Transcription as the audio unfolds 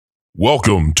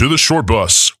Welcome to the Short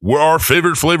Bus, where our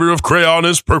favorite flavor of crayon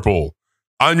is purple.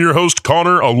 I'm your host,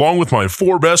 Connor, along with my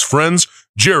four best friends,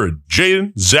 Jared,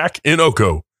 Jaden, Zach, and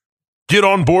Oko. Get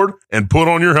on board and put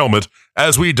on your helmet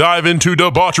as we dive into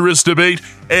debaucherous debate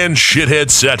and shithead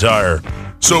satire.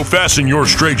 So fasten your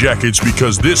straitjackets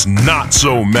because this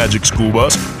not-so-magic school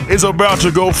bus is about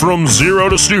to go from 0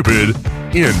 to stupid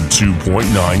in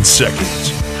 2.9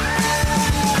 seconds.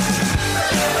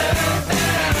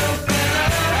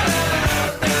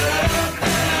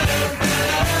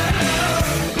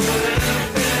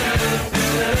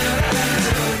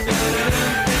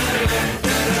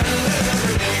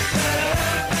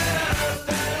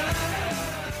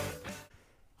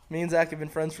 Me and Zach have been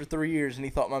friends for 3 years, and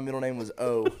he thought my middle name was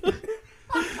O.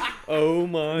 Oh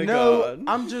my No,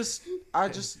 god. I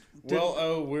just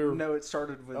didn't know it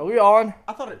started with. Are we on?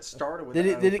 I thought it started with. Did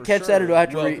O it for catch sure. that, or do I have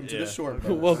to Welcome read? to the short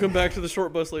bus. Welcome back to the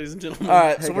short bus, ladies and gentlemen. All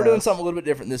right, so Hey, we're doing guys. something a little bit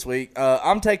different this week.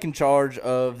 I'm taking charge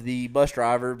of the bus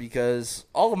driver because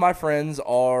all of my friends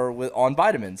are on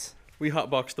vitamins. We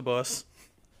hotboxed the bus.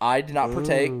 I did not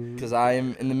partake because I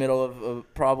am in the middle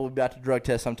of probably about to drug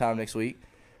test sometime next week.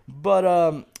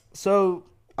 But so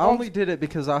I only did it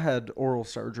because I had oral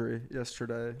surgery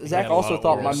yesterday. Zach had a lot also of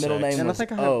thought my oral middle sex. name And I was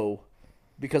think I had- O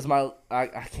because I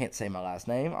can't say my last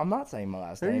name. I'm not saying my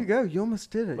last There name. you go. You almost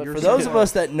did it. But You're for those of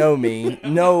us that know me,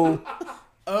 know.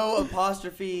 O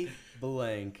apostrophe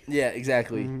blank. Yeah,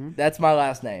 exactly. That's my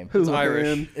last name. It's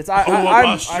Irish. It's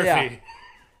apostrophe. yeah.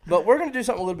 But we're gonna do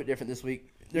something a little bit different this week.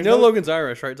 You know Logan's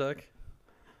Irish, right, Zach?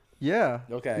 Yeah.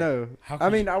 Okay. No. I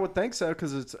mean, I would think so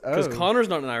because it's O. Because Connor's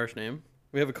not an Irish name.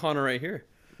 We have a Connor right here.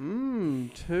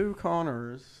 Two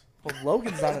Connors. Well,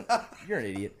 Logan's not. You're an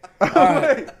idiot. All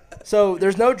right. So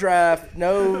there's no draft.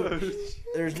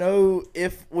 There's no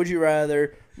if would you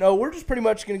rather. No, we're just pretty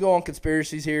much gonna go on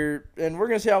conspiracies here, and we're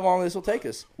gonna see how long this will take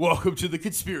us. Welcome to the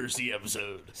conspiracy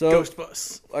episode. So, Ghost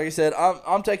bus. like I said,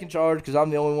 I'm taking charge because I'm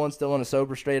the only one still in a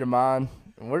sober state of mind,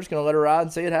 and we're just gonna let it ride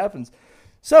and see it happens.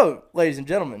 So, ladies and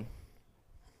gentlemen,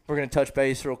 we're gonna touch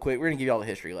base real quick. We're gonna give y'all a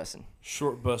history lesson.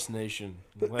 Short bus nation.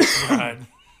 Let's ride.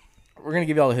 We're gonna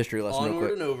give y'all a history lesson real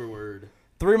quick. Onward and overward.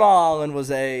 3 Mile Island was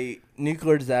a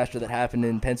nuclear disaster that happened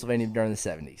in Pennsylvania during the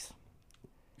 70s.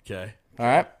 Okay. All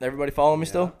right, everybody follow me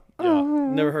still? Yeah.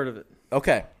 Never heard of it.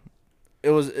 Okay. It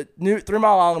was 3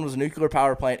 Mile Island was a nuclear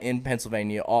power plant in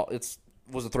Pennsylvania. It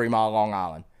was a 3 mile long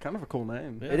island. Kind of a cool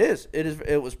name. Yeah. It is.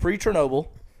 It was pre-Chernobyl.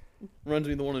 Reminds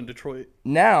me of the one in Detroit.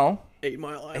 Now 8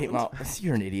 Mile Island. 8 Mile.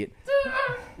 You're an idiot.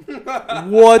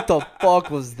 What the fuck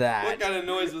was that? What kind of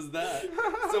noise was that?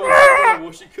 Someone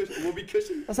whoopee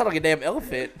cushion? That sounded like a damn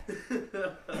elephant.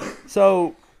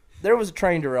 So there was a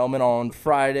train derailment on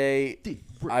Friday.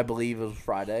 I believe it was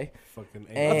Friday. Fucking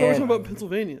I thought we were talking And about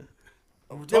Pennsylvania.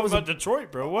 We're talking about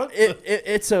Detroit, bro. What?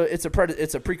 it's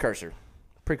a precursor.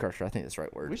 Precursor, I think that's the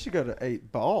right word. We should go to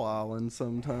 8 Ball Island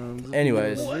sometimes. if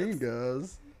Anyways. you know what I mean,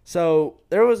 guys. So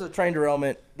there was a train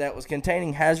derailment that was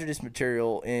containing hazardous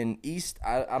material in East.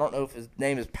 I don't know if his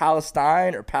name is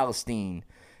Palestine or Palestine.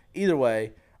 Either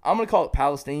way, I'm gonna call it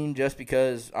Palestine just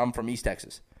because I'm from East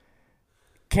Texas.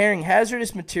 Carrying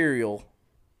hazardous material,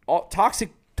 toxic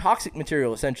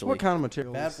material essentially. What kind of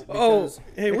materials? Oh,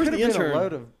 hey, It where's could've the been a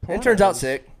load intern? of It turns out pornos.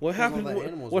 sick. What happened? all the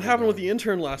animals What were happened with dying. the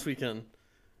intern last weekend?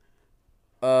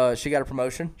 She got a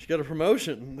promotion. She got a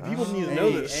promotion. The people need to know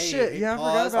this. Shit, yeah, I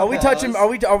forgot pause. about Are we that. touching? Are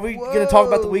we gonna talk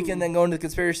about the Whoa. weekend then go into the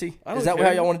conspiracy? I don't Is that care.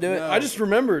 how y'all want to do it? No. I just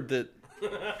remembered that.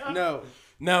 No.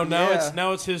 Now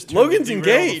Yeah. it's his turn. Logan's to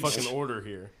derail engaged. The fucking order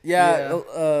here. Yeah.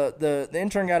 The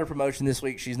intern got a promotion this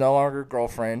week. She's no longer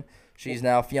girlfriend. She's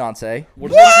now fiance.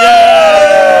 What is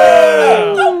that?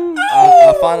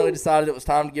 I finally decided it was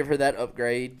time to give her that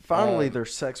upgrade. Finally, their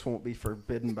sex won't be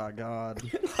forbidden by God.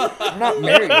 We're not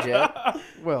married yet,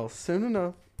 Well, soon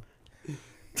enough.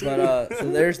 but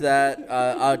so there's that.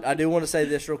 I do want to say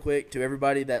this real quick to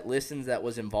everybody that listens that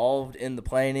was involved in the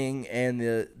planning and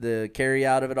the carry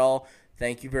out of it all.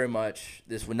 Thank you very much.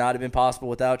 This would not have been possible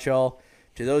without y'all.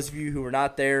 To those of you who were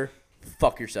not there,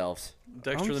 fuck yourselves.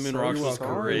 Dexter I'm the Moon so Rocks was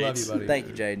sorry. great. Love you, buddy. Thank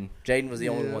you, Jaden. Jaden was the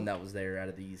only Yeah. one that was there out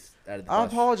of the I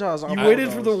bunch. apologize. You waited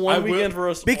for the one I will- weekend for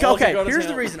us. Because, all to okay, go to here's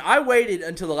the town. reason. I waited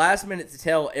until the last minute to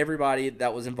tell everybody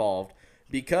that was involved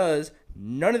because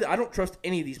I don't trust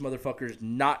any of these motherfuckers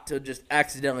not to just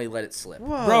accidentally let it slip.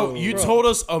 Whoa, Bro, you told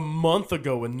us a month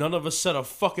ago and none of us said a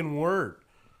fucking word.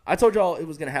 I told y'all it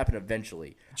was going to happen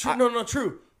eventually. True, no,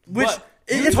 true. Which But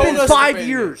it's told been us- 5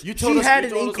 years. You told she us had you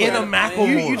an told us inkling. in a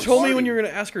Macklemore. You told me when you were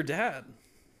going to ask her dad.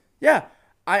 Yeah,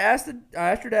 I asked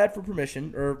her dad for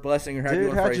permission or blessing or however you Dude,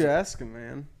 want to how'd phrase you it. ask him,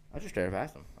 man? I just straight up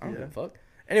asked him. I don't Yeah. give a fuck.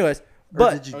 Anyways,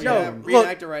 But did you no, tell him? look,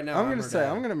 Reenact it right now. I'm gonna say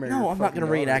I'm gonna marry. no, your I'm not fucking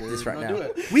gonna reenact daughter, this dude. right No, now. do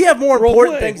it. We have more Role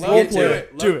important play. things to Role get play.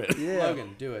 to. Do it. Yeah.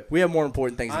 Logan, do it. We have more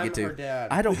important things to I'm get to. her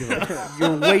dad. I don't give a.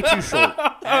 You're way too short.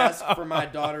 Ask for my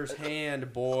daughter's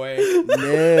hand, boy.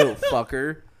 No,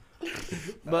 fucker.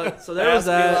 But so there was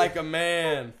Ask me that. like a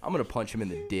man. I'm gonna punch him in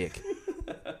the dick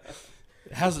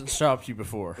It hasn't stopped you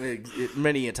before.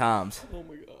 many a times. Oh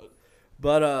my god.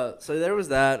 But so there was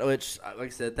that, which, like I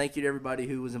said, thank you to everybody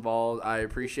who was involved. I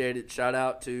appreciate it. Shout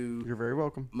out to You're very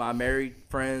welcome. my married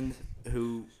friend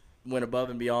who went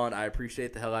above and beyond. I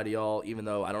appreciate the hell out of y'all, even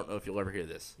though I don't know if you'll ever hear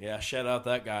this. Yeah, shout out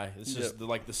that guy. This is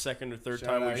like the second or third Shout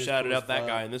time out, we've he's shouted cool out as that fuck.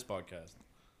 guy in this podcast.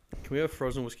 Can we have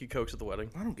frozen whiskey cokes at the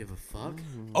wedding? I don't give a fuck.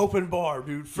 Open bar,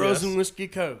 dude. Frozen Yes. whiskey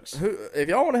cokes. If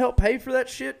y'all want to help pay for that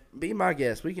shit, be my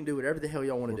guest. We can do whatever the hell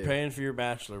y'all want We're to do. paying for your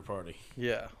bachelor party.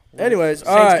 Yeah. Anyways,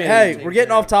 all Saints right. game. Hey, Take we're getting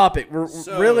care. off topic. We're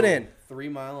reeling in. 3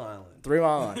 Mile Island. 3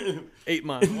 Mile Island. 8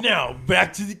 miles. Now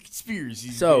back to the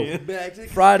conspiracies. So man. Back to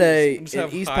Friday Just in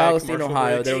have East high Palestine, commercial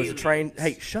Ohio, breaks. there was a train.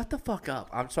 Hey, shut the fuck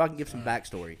up. So I can give some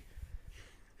backstory.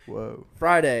 Whoa.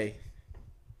 Friday,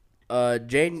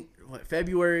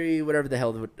 February, whatever the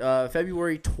hell,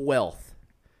 February 12th,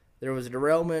 there was a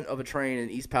derailment of a train in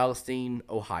East Palestine,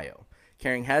 Ohio,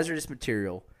 carrying hazardous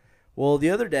material. Well, the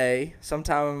other day,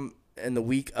 sometime in the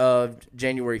week of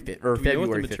January 5th, or Do we know February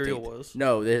what the material 15th. was?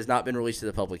 No, it has not been released to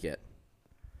the public yet.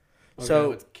 Okay,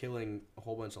 So it's killing a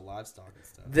whole bunch of livestock and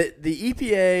stuff. the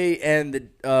EPA and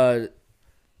the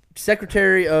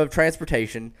Secretary of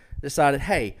Transportation decided,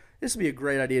 hey, this would be a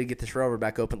great idea to get this railroad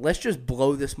back open. Let's just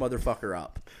blow this motherfucker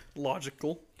up.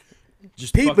 Logical.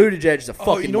 Just Pete fucking- Buttigieg is a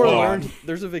fucking Oh, you know what I moron. learned?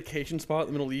 There's a vacation spot in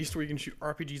the Middle East where you can shoot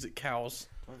RPGs at cows.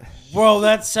 Bro,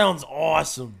 that sounds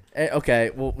awesome.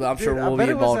 Okay, well, I'm sure Dude, we'll I be bet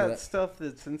it was involved that in that. stuff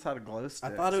that's inside of glow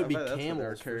sticks. thought it would be bet that's what they were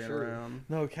camels for carrying sure. around.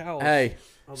 No, cows. Hey,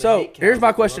 Oh, they so hate here's cows.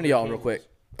 my They question to love y'all, real camels. quick.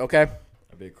 Okay,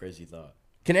 That'd be a crazy thought.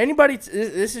 can anybody?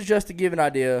 This is just to give an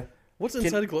idea. What's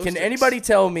inside of glow Can sticks? anybody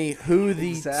tell me who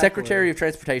the Exactly. Secretary of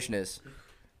Transportation is?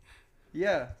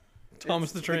 Yeah.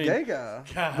 Thomas the The Train. gay guy.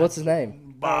 God, What's his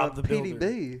name? Bob the Builder.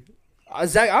 PDB.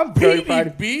 Zach, I'm very proud.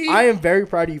 Of, PDB? I am very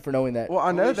proud of you for knowing that. Well,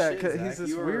 I know Holy that shit, because Zach, he's this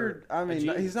you are weird. I a mean,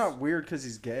 genius. he's not weird because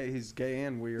he's gay. He's gay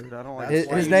and weird. I don't like. His-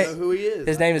 Why his you name- know who he is.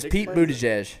 His name is That Pete explains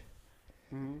it.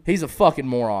 Buttigieg. He's a fucking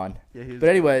moron. Yeah, he's. But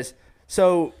anyways,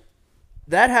 so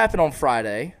that happened on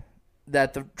Friday,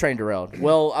 that the train derailed.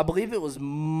 Well, I believe it was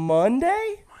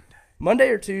Monday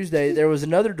or Tuesday. There was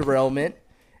another derailment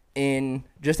in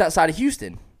just outside of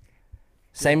Houston.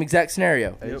 Same exact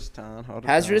scenario. H-Town, Hot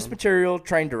Hazardous Town. material,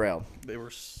 train derailed. They were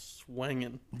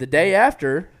swinging. The day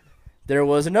after, there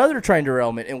was another train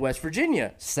derailment in West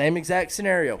Virginia. Same exact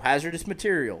scenario. Hazardous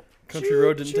material. Country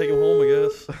Road didn't take him home, I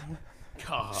guess.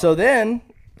 God. So then,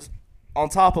 on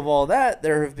top of all that,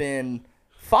 there have been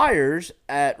fires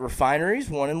at refineries,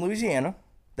 one in Louisiana.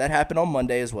 That happened on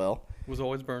Monday as well. Was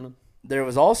always burning. There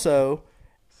was also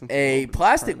Since a Florida's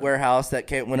plastic burning. warehouse that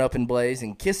went up in blaze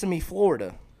in Kissimmee,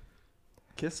 Florida.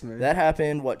 Kiss me. That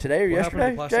happened, today or What happened to yesterday,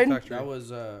 the plastic Jaden? factory? That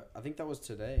was, I think that was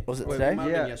today. Was it Wait, today? It might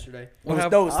have Yeah. been yesterday. What It was,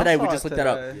 happened- no, it was I today. saw We it just looked that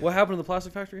up. today. What happened to the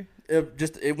plastic factory?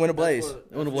 It went ablaze. It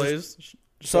went ablaze. Showed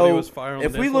he So, was fire on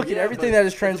if the we dance look floor? at everything but that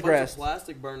is there's a bunch of transgressed,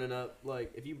 plastic burning up.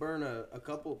 Like, if you burn a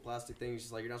couple of plastic things,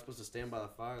 it's like you're not supposed to stand by the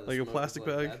fire. The like a smoke is, plastic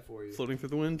like, bag bad for you. floating through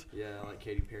the wind. Yeah, like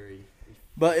Katy Perry.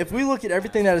 but if we look at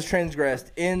everything that is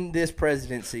transgressed in this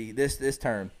presidency, this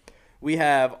term, we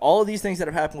have all of these things that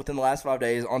have happened within the last 5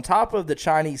 days, on top of the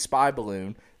Chinese spy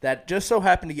balloon that just so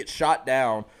happened to get shot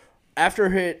down after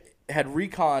it had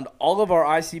reconned all of our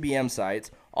ICBM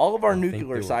sites, all of our think nuclear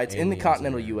there were sites in the aliens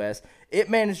continental in there. U.S. It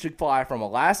managed to fly from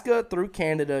Alaska through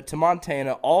Canada to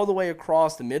Montana, all the way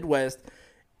across the Midwest.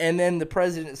 And then the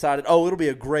president decided, oh, it'll be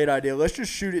a great idea. Let's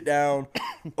just shoot it down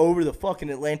over the fucking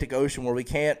Atlantic Ocean where we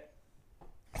can't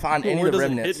find any Where of the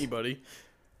doesn't hit remnants. anybody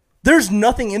There's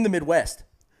nothing in the Midwest.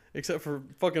 except for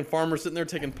fucking farmers sitting there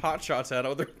taking pot shots at it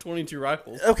with their 22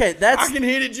 rifles. Okay, that's I can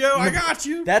hit it, Joe. I got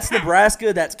you. that's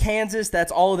Nebraska, that's Kansas,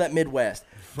 that's all of that Midwest.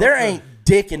 There ain't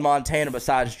dick in Montana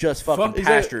besides just fucking Is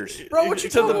that- pastures. Bro, what you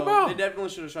except talking the- about? They definitely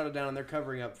should have shot it down, and they're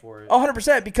covering up for it.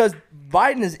 100% because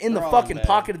Biden is in the They're all in fucking bed.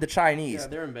 pocket of the Chinese. Yeah,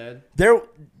 they're in bed.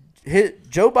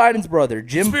 Joe Biden's brother,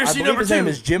 Jim. I Conspiracy believe number his name 2.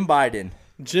 is Jim Biden.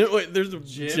 Wait, there's a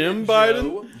Jim and Biden,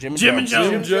 Joe. Jim, Jim and Joe.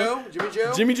 Jim Joe. Jimmy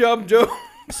Joe. Jimmy Job Joe.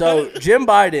 So Jim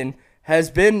Biden has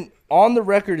been on the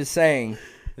record as saying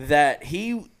that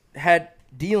he had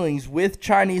dealings with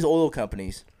Chinese oil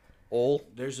companies Oil.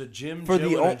 There's a Jim for Joe the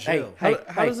and a oil. Hey, Jill. hey,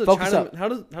 How hey, does a focus Chinaman? up. How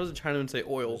does a Chinaman say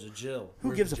oil? There's a Jill.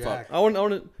 Who gives a Jack? fuck? I want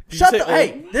to. Shut the.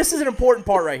 Hey, this is an important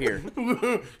part right here.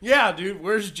 Yeah, dude.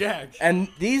 Where's Jack? And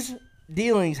these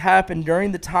dealings happened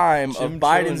during the time Jim, of Joe,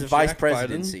 Biden's and vice Jack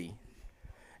presidency.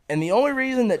 And the only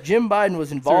reason that Jim Biden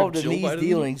was involved in Jill these Biden?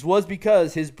 dealings was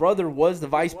because his brother was the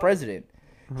vice president.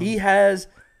 He has.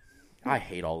 I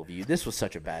hate all of you. This was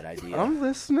such a bad idea. I'm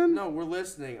listening. No, we're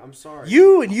listening. I'm sorry.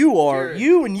 You and you Jared.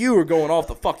 are going off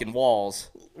the fucking walls.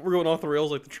 We're going off the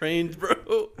rails like the trains, bro.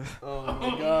 Oh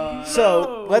my god.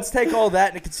 So let's take all that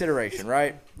into consideration,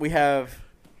 right? We have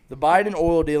the Biden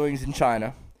oil dealings in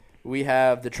China. We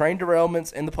have the train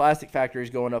derailments and the plastic factories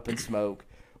going up in smoke.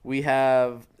 We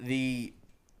have the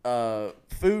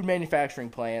food manufacturing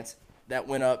plants that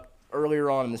went up earlier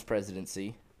on in this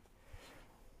presidency.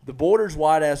 The border's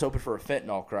wide ass open for a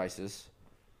fentanyl crisis,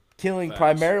 killing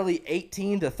primarily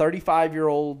 18 to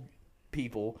 35-year-old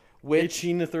people, which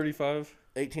 18 to 35.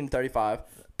 18 to 35,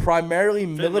 primarily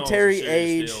military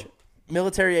age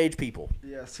people.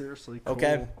 Yeah, seriously. Cool.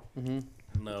 Okay.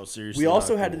 No, seriously. We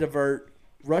also not had to cool. divert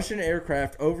Russian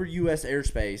aircraft over U.S.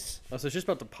 airspace. Oh, so it's just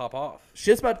about to pop off.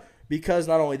 Shit's about because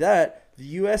not only that, the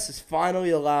U.S. has finally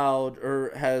allowed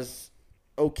or has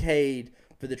okayed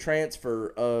for the transfer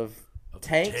of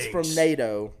tanks from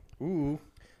NATO Ooh.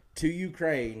 to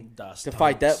Ukraine Das to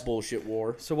fight tanks. that bullshit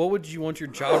war. So what would you want your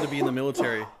job to be in the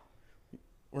military?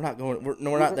 We're not going.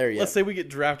 We're not there yet. Let's say we get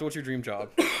drafted. What's your dream job?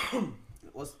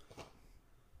 Let's-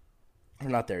 We're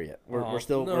not there yet. We're Aw.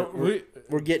 still. No,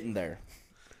 we're getting there.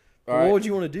 All What right. would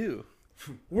you want to do?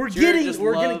 We're Jared getting. just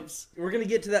We're loves gonna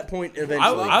get to that point eventually.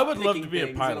 I would love to picking be a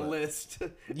things on pilot. list.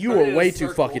 You Put are it in a way too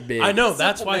circle. fucking big. I know. Simple,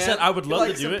 That's why I said man. I would You love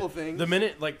like to do simple it. things. The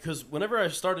minute, like, because whenever I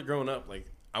started growing up, like,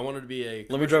 I wanted to be a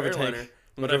Let me drive a commercial tank. airliner, Let me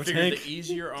but I drive a figured tank. the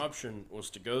easier option was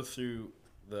to go through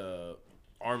the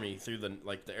Army, through the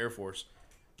Air Force,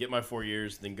 get my 4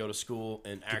 years, then go to school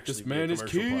and actually this be man a his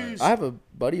commercial pilot. keys. I have a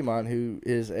buddy of mine who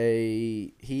is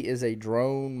a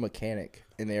drone mechanic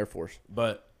in the Air Force.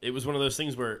 But it was one of those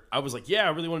things where I was like, yeah, I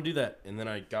really want to do that. And then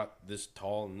I got this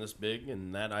tall and this big,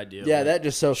 and that idea Yeah, went that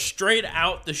just so straight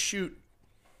out the chute.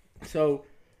 so.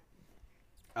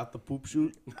 Out the poop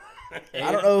chute.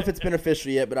 I don't know if it's been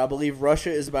official yet, but I believe Russia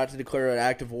is about to declare an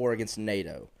active war against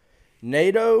NATO.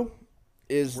 NATO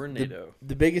is We're NATO.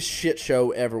 the biggest shit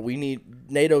show ever.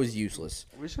 NATO is useless.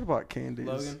 We should have bought candies.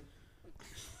 Logan,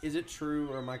 is it true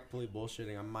or am I completely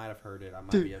bullshitting? I might have heard it. I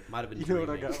might Dude, might have been you know what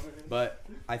I dreaming. got? But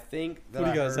I think that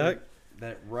What do you I got, heard Zach?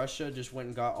 that Russia just went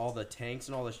and got all the tanks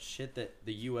and all the shit that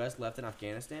the U.S. left in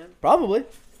Afghanistan. Probably.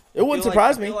 It wouldn't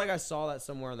surprise me. I feel like I saw that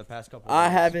somewhere in the past couple. I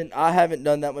days. haven't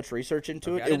done that much research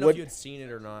into Okay, it. I it didn't know would if you had seen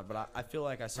it or not, but I feel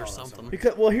like I saw Or that something. somewhere.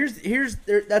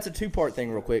 because that's a two-part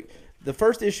thing real quick. The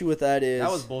first issue with that is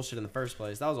That was bullshit in the first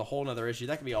place. That was a whole nother issue.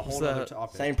 That could be a whole What's nother that?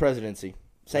 topic. same presidency,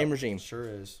 same regime. Sure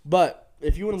is. But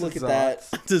if you want to look at that,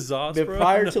 Disaster. but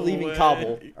prior to leaving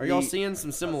Kabul, Are y'all the- seeing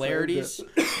some similarities?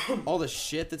 All the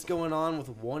shit that's going on with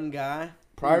one guy.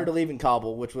 prior to leaving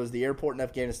Kabul, which was the airport in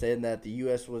Afghanistan that the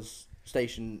U.S. was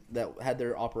stationed, that had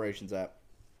their operations at.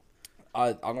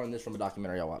 I learned this from a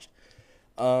documentary I watched.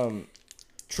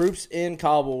 Troops in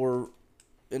Kabul were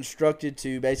instructed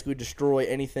to basically destroy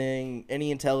anything,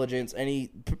 any intelligence,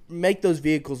 make those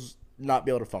vehicles not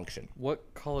be able to function. What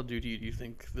Call of Duty do you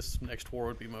think this next war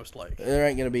would be most like? There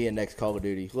ain't going to be a next Call of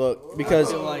Duty. Look,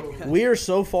 because feel like- we are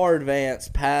so far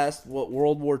advanced past what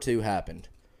World War II happened.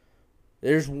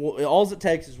 All it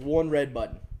takes is one red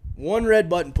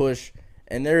button push,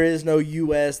 and there is no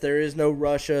U.S., there is no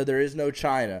Russia, there is no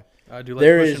China. I do like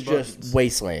There is pushing just buttons.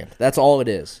 wasteland. That's all it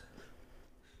is.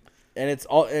 And it's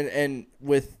all and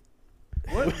with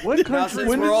What Now, country? since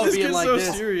When we're did all this being get like so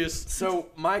this, serious? so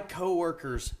my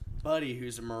coworker's buddy,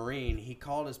 who's a Marine, he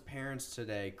called his parents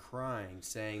today, crying,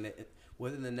 saying that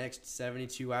within the next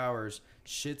 72 hours,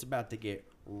 shit's about to get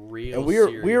real. and we are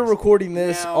serious. recording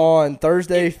this Now- on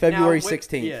Thursday, Now, February with-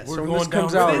 16th. Yes. We're So when going this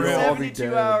comes down out, the Within rail. we'll all be 72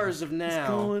 dead. hours of now,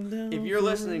 going down if you're the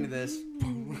listening to this,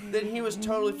 then he was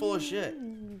totally full of shit.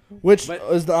 Which But-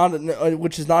 is not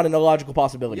an illogical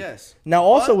possibility. Yes. Now,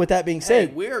 also But, with that being Hey,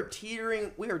 said, we are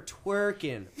teetering, we are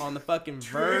twerking on the fucking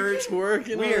verge.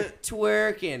 Twerking We on are it.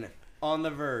 twerking on the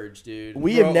verge, dude.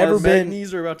 we Bro, have never our been.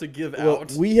 knees are about to give Well,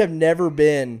 out. we have never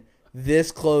been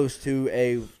this close to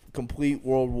a complete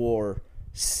world war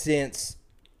since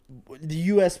the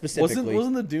U.S. specifically.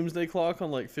 Wasn't the doomsday clock on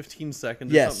like 15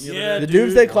 seconds? Yes. Or something the Yeah, other the day? dude,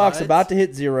 doomsday clock's what? about to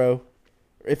hit 0,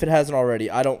 if it hasn't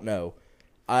already. I don't know.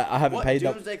 I haven't What paid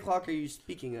up. doomsday clock are you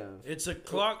speaking of? It's a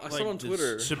clock I saw like, on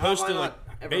Twitter. it's supposed How to have I like not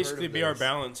ever heard basically of be our this?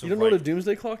 balance. You of, don't know what like, a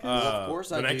doomsday clock is? Of course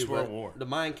the I next do, World but War. the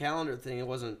Mayan calendar thing, it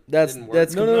wasn't. That's- didn't work.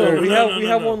 that's- no, No, we no, have no, we no,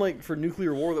 have no. one like for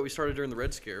nuclear war that we started during the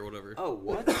Red Scare or whatever. Oh,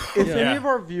 what? If Yeah. any of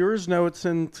our viewers know it's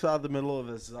inside the middle of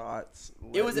his dots,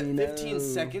 It was at let me 15 know.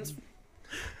 seconds.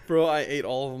 Bro, I ate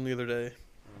all of them the other day.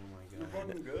 Oh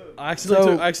my god. I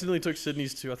So- accidentally took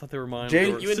Sydney's too. I thought they were mine. Jane-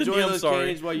 They were- You enjoy Sydney, I'm those sorry.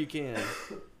 candies while you can.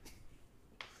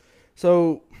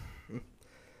 So,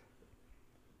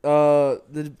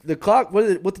 the clock.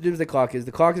 What the doomsday clock is?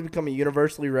 The clock has become a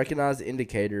universally recognized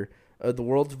indicator of the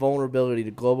world's vulnerability to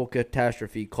global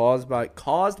catastrophe caused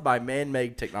by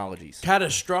man-made technologies.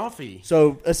 Catastrophe.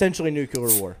 So essentially,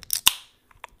 nuclear war,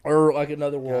 or like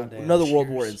another world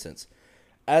war instance.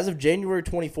 As of January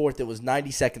 24th, it was 90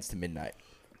 seconds to midnight.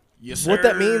 Yes, What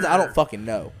that means, I don't fucking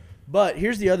know. But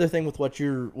here's the other thing with with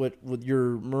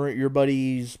your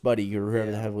buddy's buddy or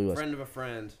whoever the hell he was. Friend of a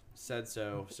friend said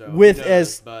so. So With he knows,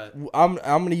 as but I'm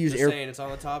going to use just air. saying it's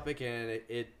on the topic and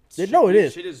it No, it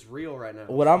is. Shit is real right now.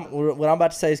 What I'm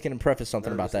about to say is going to preface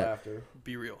something about Nervous that. laughter.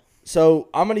 Be real. So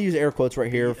I'm going to use air quotes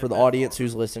right here for the audience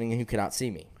who's listening and who cannot see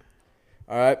me.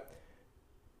 All right.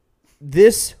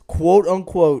 This quote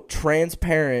unquote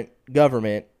transparent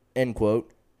government end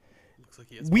quote. Looks like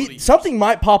he has body issues. Something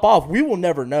might pop off. We will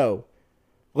never know.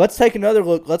 Let's take another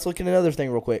look. Let's look at another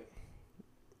thing real quick.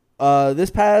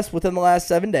 Within the last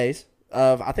 7 days,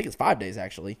 I think it's 5 days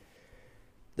actually,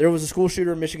 there was a school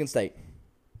shooter in Michigan State.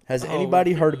 Has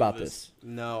anybody heard about this?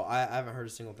 No, I haven't heard a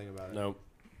single thing about it. No.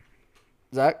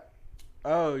 Zach?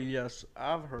 Oh, yes.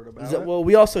 I've heard about it. Well,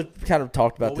 we also kind of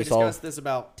talked about Well, we this all. discussed this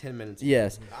about 10 minutes ago.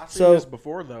 Yes. I've seen So, this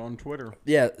before, though, on Twitter.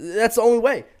 yeah, that's the only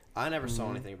way. I never saw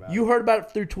anything about You it. heard about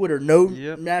it through Twitter. No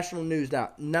Yep. national news now.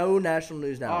 No national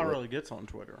news now. All really gets on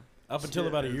Twitter. Up until Yeah,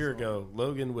 about a it's year on. ago,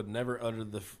 Logan would never utter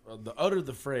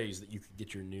the phrase that you could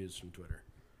get your news from Twitter.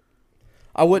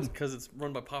 I wouldn't. Because it's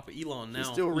run by Papa Elon now.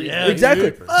 Still reading. Yeah,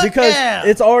 Exactly. dude. Because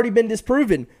it's already been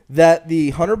disproven that the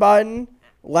Hunter Biden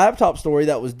laptop story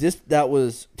that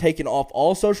was taken off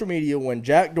all social media when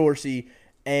Jack Dorsey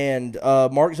and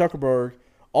Mark Zuckerberg,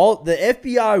 the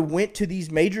FBI went to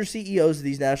these major CEOs of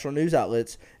these national news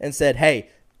outlets and said, "Hey,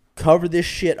 cover this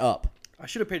shit up." I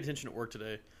should have paid attention at work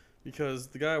today because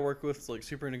the guy I work with is like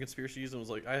super into conspiracies and was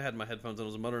like, I had my headphones and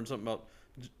I was muttering something about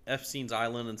Epstein's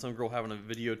Island and some girl having a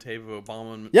videotape of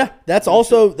Obama. And Yeah, that's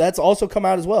also come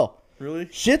out as well. Really?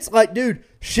 Shit's like, dude,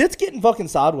 shit's getting fucking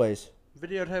sideways.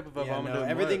 Videotape of Yeah, Obama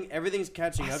no, doing everything's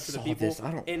catching up to the saw people, this.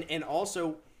 I don't- and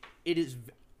also it is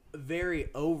very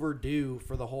overdue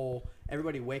for the whole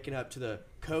everybody waking up to the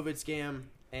COVID scam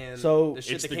and So, the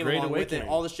shit it's that the came Great along with it, Awakening.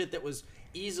 all the shit that was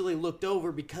easily looked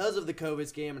over because of the COVID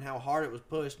scam and how hard it was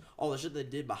pushed, all the shit they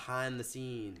did behind the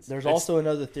scenes. There's also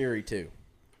another theory too.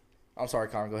 I'm sorry,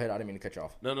 Connor. Go ahead. I didn't mean to cut you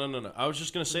off. No. I was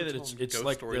just gonna say that it's Ghost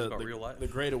like stories about real life. the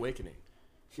Great Awakening.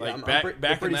 Yeah, Like I'm back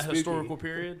they're in pretty that spooky. historical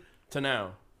period to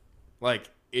now, like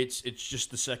it's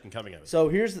just the second coming of it. So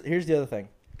here's the other thing.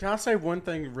 Can I say one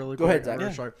thing really Go quick? ahead, Zach. Real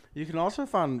Yeah. short? You can also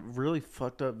find really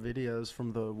fucked up videos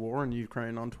from the war in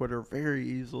Ukraine on Twitter very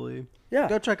easily. Yeah.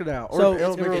 Go check it out. So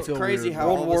it'll make you It's feel crazy weird. how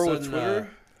World all War of a with sudden Twitter?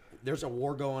 there's a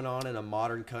war going on in a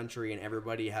modern country and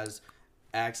everybody has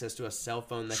access to a cell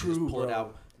phone that can just pull it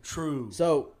out. True.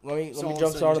 So let me So all of a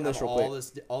jump sudden start you on this have real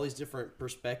quick. all these different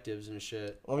perspectives and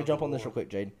shit. Let me of jump the on this war. real quick,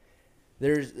 Jaden.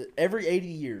 There's every 80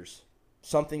 years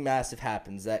something massive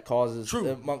happens that causes True.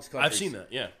 amongst countries. I've seen that.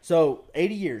 Yeah. So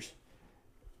 80 years.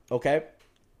 Okay.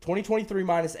 2023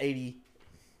 minus 80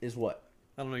 is what?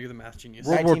 I don't know. You're the math genius.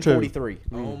 World War II. 1943.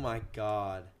 Oh my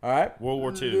god. All right. World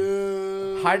War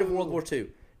II. Height of World War II.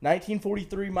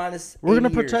 1943 minus. We're 80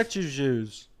 gonna years. protect you,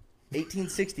 Jews.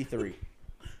 1863.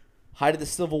 Height of the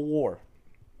Civil War.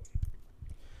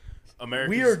 America's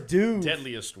We are due.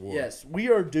 deadliest war. Yes, we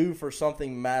are due for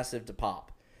something massive to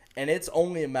pop, and it's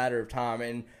only a matter of time.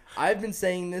 And I've been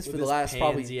saying this for the last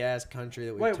probably ass country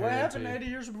that we Wait, turned what happened into. 80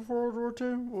 years before World War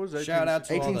II? What was that? Shout out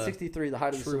to all the 1863, the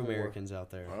height of the true Civil War. Americans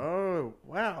out there. Oh,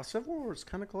 wow. Civil War is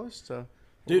kind of close to World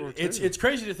Dude, War it's II. it's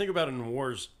crazy to think about in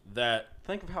wars that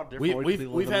Think of how different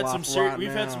we've had some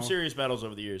we've had some serious battles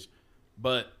over the years,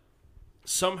 but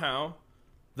somehow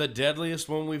the deadliest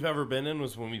one we've ever been in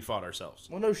was when we fought ourselves.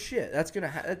 Well, no shit. That's gonna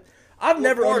happen. I've Of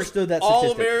never course, understood that all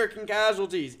statistic. American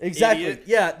casualties. Exactly. idiot.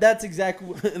 Yeah, that's exactly.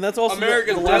 What, And that's also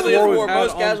America's the last deadliest war war, we've had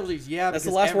most on- casualties. Yeah, that's the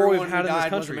because last war we've everyone had who in this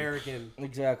died was country. American.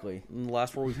 exactly. And the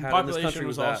last war we've had in this Population country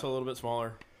was was that. also a little bit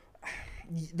smaller.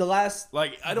 The last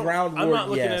Like I don't, Ground I'm war, not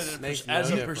looking yes. at it Makes as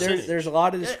no a difference. percentage. there's a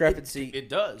lot of Yeah, discrepancy. It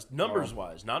does numbers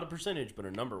wise, not a percentage, but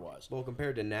a number wise. Well,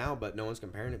 compared to now, but no one's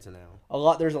comparing it to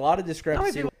now. There's a lot of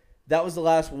discrepancy. That was the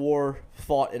last war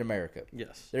fought in America.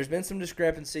 Yes. There's been some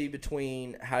discrepancy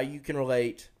between how you can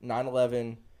relate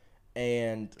 9/11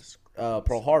 and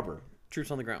Pearl Harbor.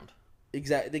 Troops on the ground.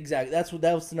 Exactly. That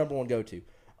was the number one go-to.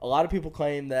 A lot of people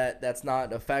claim that that's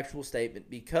not a factual statement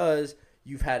because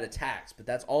you've had attacks, but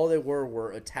that's all they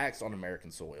were attacks on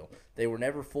American soil. They were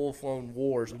never full-blown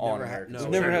wars on American soil.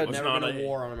 never had- never not been a a-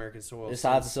 war on American soil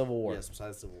Besides the since- Civil War. Yes,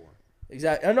 besides the Civil War.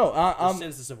 Exactly. I know.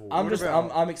 Since the Civil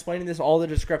War. I'm explaining this all the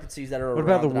discrepancies that are. What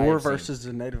about the around that I war have seen. versus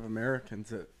the Native Americans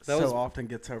that was- so often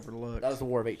gets overlooked? That was the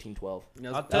War of 1812.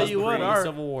 I'll tell you what, our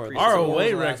Civil War. our Civil War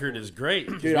away was the last record one. is great.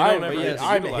 Dude, we I'm- don't ever yeah, get to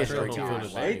I'm a utilize history our home guy.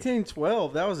 footage.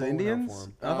 1812. That was Holding out for Indians.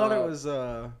 'em. I thought it was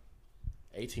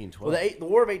 1812. Well, the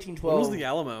War of When 1812. was the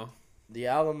Alamo? The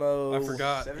Alamo. I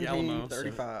forgot. The Alamo.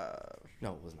 1735.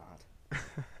 No, it was not.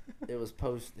 It was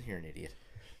post. You're an idiot.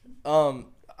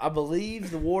 I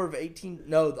believe the War of 18.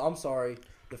 No, I'm sorry.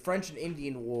 The French and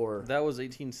Indian War. That was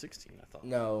 1816, I thought.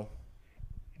 No.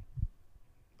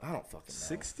 I don't fucking know.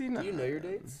 69. Do you know your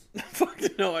dates?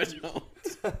 Fucking no, I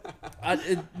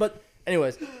don't. But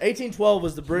anyways, 1812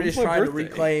 was the British my trying to birthday?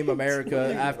 reclaim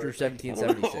America after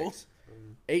 1776.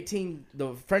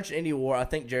 The French and Indian War, I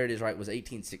think Jared is right, was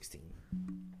 1816.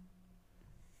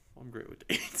 I'm great with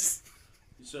dates.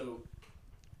 So,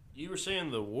 you were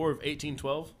saying the War of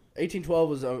 1812? 1812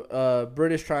 was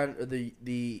British trying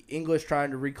the English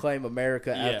trying to reclaim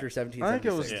America Yeah. after 1776. I think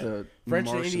it was Yeah. the French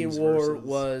and Martians Indian War versus-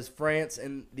 was France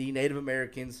and the Native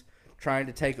Americans trying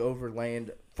to take over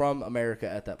land from America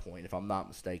at that point, if I'm not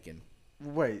mistaken.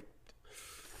 Wait.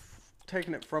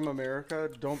 Taking it from America?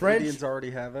 Don't French- Indians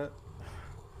already have it?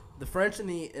 The French and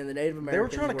the Native were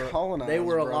Americans trying to colonize, They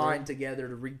were brother. aligned together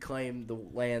to reclaim the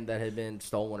land that had been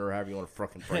stolen, or however you want to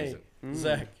fucking phrase Hey, it.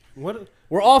 Zach, what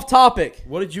We're off topic.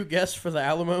 what did you guess for the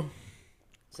Alamo?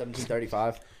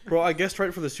 1735. Bro, I guessed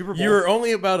right for the Super Bowl. You were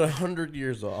only about 100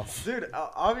 years off. Dude,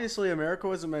 obviously America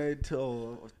wasn't made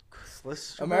till...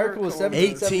 America was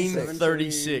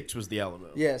 1836 was the Alamo.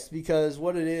 Yes, because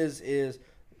what it is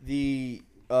the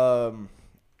When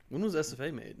was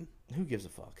SFA made? who gives a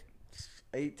fuck?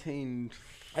 18...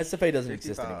 SFA doesn't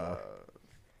exist anymore.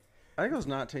 I think it was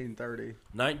 1930.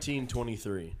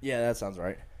 1923. Yeah, that sounds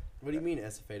right. What do you mean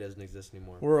SFA doesn't exist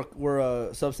anymore? We're a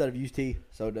subset of UT,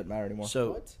 so it doesn't matter anymore.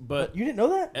 So, What? but You didn't know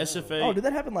that? SFA. Oh, did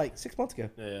that happen like 6 months ago?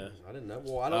 Yeah. I didn't know.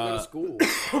 Well, I don't go to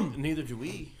school. Neither do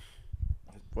we.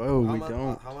 Whoa, How we am I-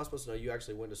 don't. How am I supposed to know you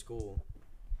actually went to school?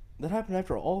 That happened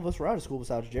after all of us were out of school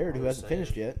besides Jared, who I'm hasn't saying.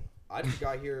 finished yet. I just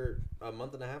got here a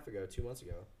month and a half ago, 2 months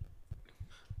ago.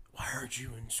 Why aren't you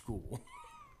in school?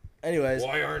 Anyways,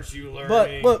 Why aren't you learning?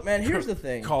 but look, man, here's the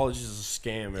thing. College is a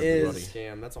scam, Is- everybody.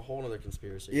 Scam. That's a whole other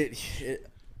conspiracy.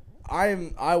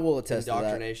 I will attest to that.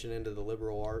 Indoctrination into the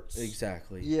liberal arts.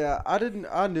 Exactly. Yeah, I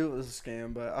knew it was a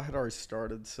scam, but I had already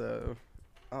started, so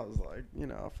I was like,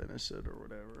 I'll finish it or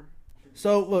whatever.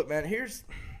 So look, man, here's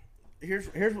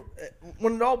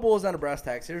when it all boils down to brass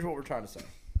tacks. Here's what we're trying to say: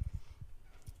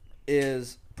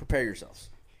 is prepare yourselves.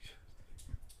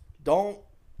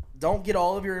 Don't get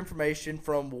all of your information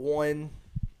from one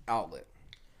outlet.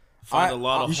 Find a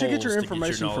lot of You should get your holes to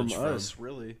information from knowledge us,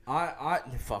 really.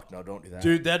 Fuck no, don't do that.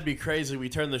 Dude, that'd be crazy. We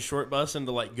turn the short bus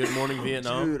into like Good Morning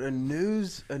Vietnam. Dude,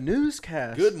 a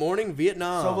newscast. Good morning,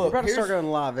 Vietnam. So We're look, about to start here's-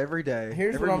 going live every day.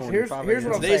 here's every what I'm- morning, here's- 5 here's what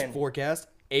a.m. I'm Today's saying. forecast: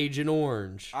 Agent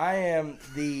Orange. I am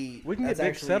the. We can get that's big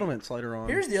actually- settlements later on.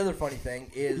 Here's the other funny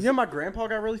thing: is You know my grandpa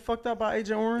got really fucked up by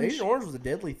Agent Orange? Agent Orange was a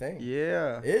deadly thing.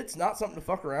 Yeah. It's not something to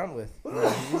fuck around with.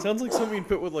 Sounds like something you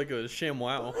put with like a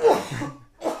ShamWow.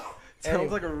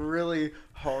 Sounds like a really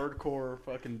hardcore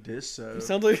fucking dish show.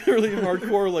 Sounds like a really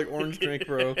hardcore like orange drink,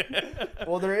 bro.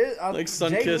 Well, there is. Like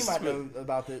JD Sunkist might know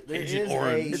about this. There Agent is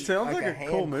Orange. It sounds like a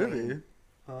hand cool cleaner, movie.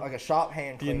 like a shop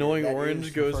hand. The cleaner annoying that orange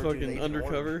is goes referred to as fucking Agent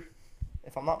undercover. Orange.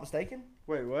 If I'm not mistaken,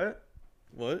 Wait, what?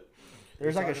 What?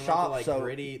 there's like a Talking about shop. the, like, so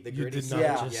gritty, the You gritty did side? not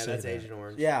Yeah, just say that's that. Agent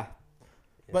Orange. yeah.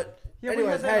 But Yeah, we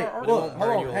anyways, had that hey, in our article. look, Won't hold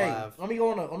burn on, you hey, alive. let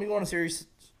me go on a serious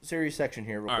section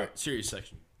here real All quick. right, serious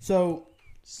section. So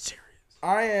Serious.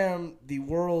 I am the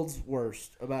world's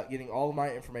worst about getting all of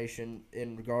my information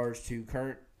in regards to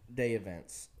current day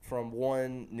events from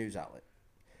one news outlet.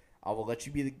 I will let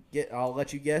you I'll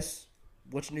let you guess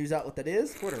which news outlet that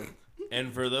is. Twitter.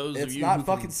 And for those of It's you not who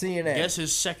fucking can CNN. guess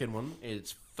his second one,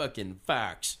 it's fucking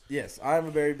Fox. Yes, I am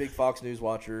a very big Fox News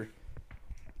watcher,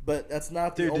 but that's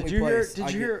not the Dude, only did you hear? place.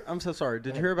 Did you hear? I'm so sorry.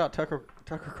 Did you hear about Tucker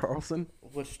Carlson?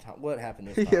 What happened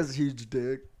this He time? has a huge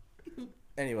dick.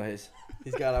 Anyways,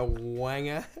 He's got a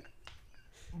wanger.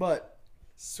 but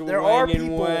Swang There are and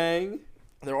people- wang.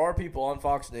 there are people on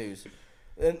Fox News,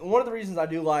 and one of the reasons I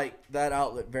do like that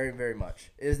outlet very, very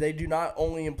much is they do not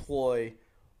only employ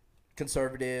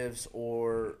conservatives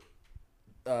or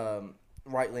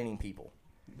right-leaning people.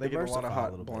 They get a lot of Diversify a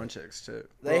hot little blonde bit. chicks too.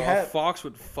 They Bro, have. Fox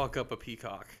would fuck up a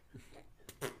peacock.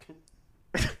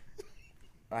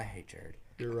 I hate Jared.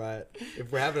 You're right.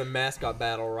 If we're having a mascot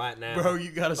battle right now, Bro,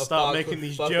 you gotta a stop fox making would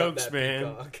these fuck up jokes, that man.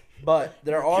 peacock. But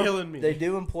there are killing me. they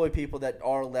do employ people that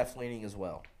are left leaning as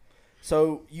well.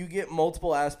 So you get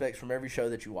multiple aspects from every show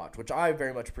that you watch, which I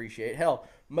very much appreciate. Hell,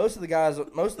 most of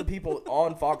the people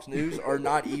on Fox News are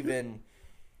not even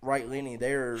right leaning;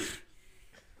 they're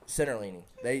center leaning.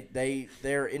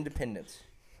 They're independents.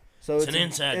 So It's an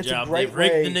inside job. A great They've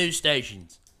rigged way, the news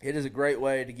stations. It is a great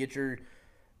way to get your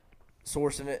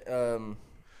source of it.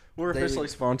 We're Daily- officially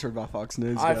sponsored by Fox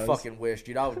News. I guys. fucking wish,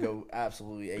 dude. I would go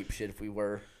absolutely ape shit if we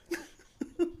were.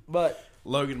 But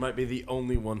Logan might be the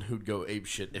only one who'd go ape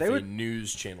shit if They a would-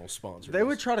 news channel sponsored. They us.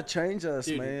 would try to change us,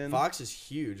 Dude, man. Fox is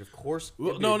huge. Of course. Well,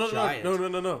 it'd be no. giant.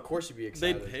 Of course you'd be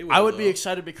excited. They'd pay. I would be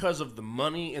excited because of the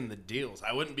money and the deals.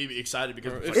 I wouldn't be excited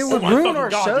because it's like, It would oh my ruin fucking our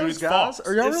God, shows, dude, it's guys. Fox.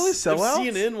 Are y'all really If sellouts?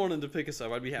 CNN wanted to pick us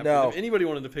up, I'd be happy. No. If anybody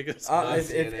wanted to pick us up,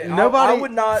 Nobody- I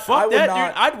would not. Fuck I would that, not.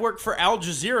 dude. I'd work for Al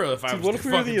Jazeera if I was what if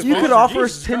we were fucking the You could sponsor. offer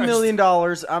us Jesus $10 Christ.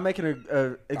 million. I'm making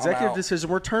an executive out. decision.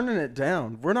 We're turning it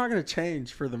down. We're not going to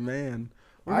change for the man.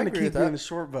 We're I going to agree keep with that. doing the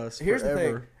short bus Here's forever.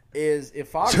 the thing: is if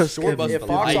Fox Just if, kidding. if for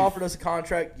Fox life. offered us a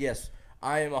contract, yes,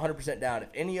 I am 100% down. If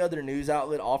any other news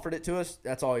outlet offered it to us,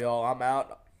 that's all y'all. I'm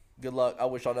out. Good luck. I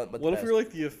wish y'all nothing but what the if best. we were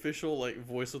like the official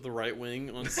voice of the right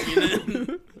wing on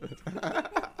CNN?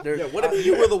 Yeah, what if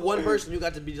you were the one person who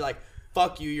got to be like,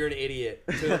 "Fuck you, you're an idiot"?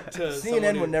 To CNN someone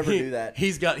would who- never do that.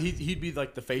 He'd be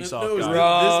like the face-off No, it was guy.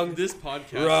 Wrong. This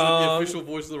podcast is Wrong. the official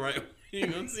voice of the right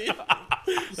wing on CNN.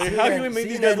 Like, how can we make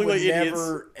these CNN guys look would like idiots?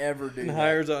 Never ever do And that.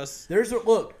 hires us. There's a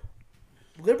look.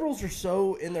 Liberals are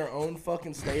so in their own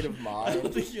fucking state of I don't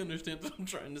mind. think he understands what I'm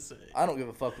trying to say. I don't give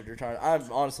a fuck what you're trying. I'm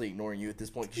honestly ignoring you at this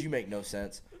point because you make no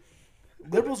sense.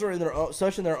 Liberals are in their own,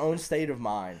 such in their own state of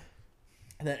mind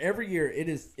that every year it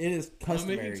is Am I making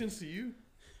customary. sense to you?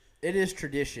 It is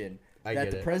tradition I that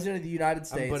get the it. president of the United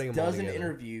States putting 'em all does an together.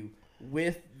 interview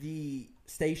with the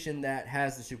station that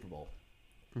has the Super Bowl.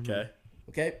 Okay.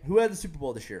 Okay, who had the Super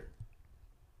Bowl this year?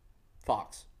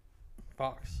 Fox.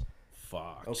 Fox.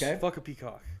 Fox. Okay, Fuck a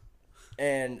peacock.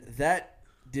 and that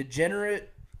degenerate,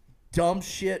 dumb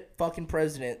shit fucking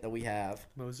president that we have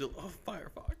Mozilla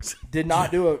Firefox. did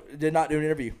not do an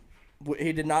interview.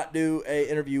 He did not do an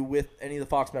interview with any of the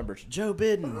Fox members. Joe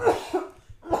Biden.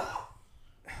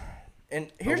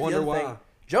 And here's the wonder other thing: why.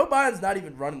 Joe Biden's not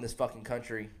even running this fucking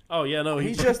country. Oh yeah, no,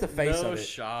 He's just the face No of it.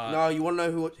 shot. No, you want to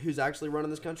know who's actually running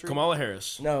this country? Kamala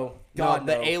Harris. No, No, God,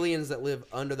 the no. aliens that live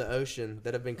under the ocean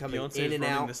that have been coming Beyonce's in and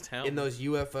running out this town. in those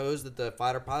UFOs that the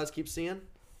fighter pilots keep seeing.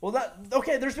 Well,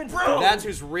 there's been That's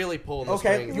who's really pulling the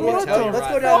okay. strings. You Let me want tell to you let's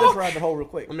right go down now. this rabbit hole real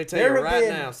quick. Let me tell There you have right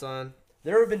been- now, son.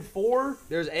 There have been four.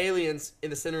 There's aliens in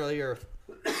the center of the earth.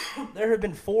 There have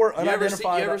been four You ever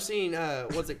unidentified. seen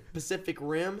what's it, Pacific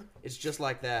Rim? It's just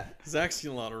like that. Zach's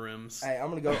seen a lot of rims. Hey, I'm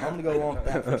gonna go along with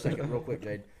that for a second, real quick,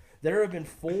 Jade. There have been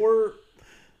four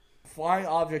flying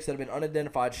objects that have been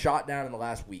unidentified shot down in the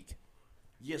last week.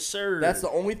 Yes, sir. That's the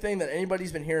only thing that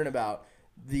anybody's been hearing about.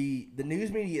 The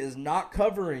news media is not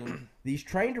covering these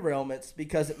train derailments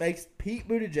because it makes Pete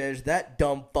Buttigieg, that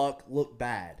dumb fuck, look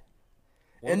bad.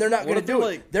 And they're not What going to if do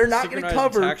it. They're not going to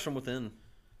synchronized cover. attacks from within.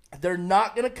 They're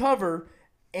not going to cover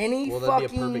any Well,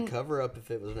 that'd fucking. be a perfect cover up if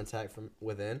it was an attack from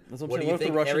within. That's what I'm What do saying. you What if the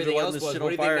think Russians are everything lighting else this was? shit What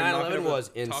do you on think fire and 9/11 knocking was?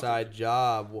 over Inside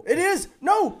job. It is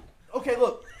no. Okay,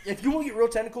 look. If you want to get real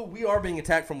technical, we are being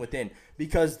attacked from within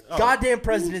because goddamn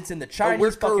presidents in the Oh, Chinese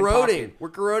we're fucking corroding. pocket. We're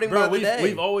corroding Bro, by the we've, day.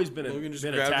 we've always been, Logan just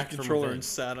been grabbed attacked the from controller within. and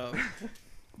sat up.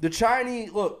 The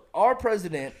Chinese look. Our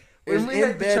president is we hate in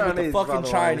the bed with the Chinese, by fucking the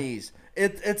way. Chinese.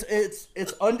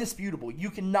 It's undisputable. You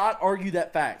cannot argue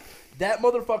that fact. That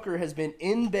motherfucker has been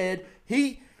in bed.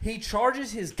 He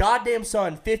charges his goddamn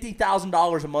son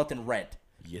 $50,000 a month in rent.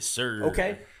 Yes, sir.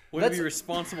 Okay, Would it be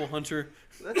responsible, Hunter?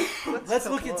 let's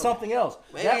look at something else.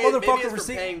 maybe, That maybe motherfucker it's for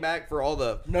received. paying back for all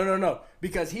the. No,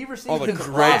 because he received All the a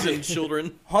grudge deposit. And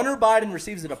children. Hunter Biden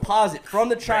receives a deposit from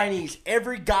the Chinese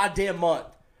every goddamn month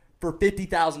for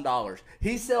 $50,000.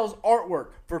 He sells artwork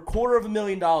for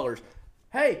 $250,000.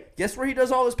 Hey, guess where he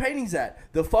does all his paintings at?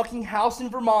 The fucking house in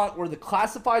Vermont where the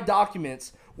classified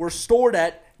documents were stored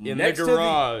at. In next the to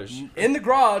garage. in the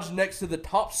garage next to the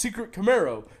top secret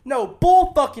Camaro. No,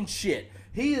 bull fucking shit.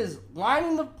 He is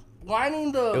lining the.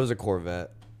 It was a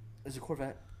Corvette. Is it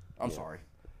Corvette? I'm sorry.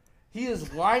 He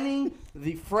is lining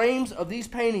the frames of these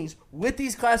paintings with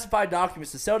these classified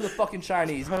documents to sell to the fucking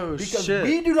Chinese Oh, because shit.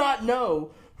 we do not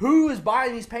know who is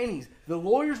buying these paintings. The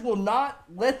lawyers will not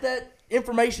let that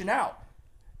information out,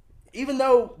 even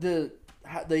though the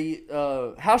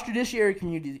House Judiciary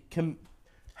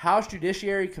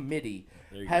Committee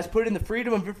has put in the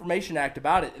Freedom of Information Act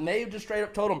about it, and they just straight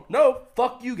up told them, "No,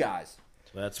 fuck you guys."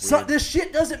 That's So weird. this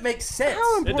shit doesn't make sense.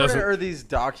 How important doesn't- are these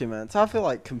documents? I feel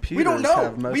like computers We don't know.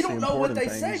 have most We don't know what important they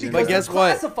things say in because But it. they're guess what?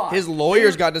 classified. His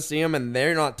lawyers got to see them, and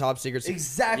they're not top secret.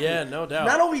 Exactly. Yeah, no doubt.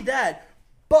 Not only that,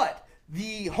 but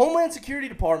the Homeland Security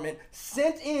Department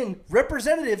sent in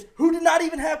representatives who did not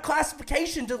even have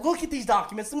classification to look at these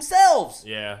documents themselves.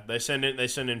 Yeah, they send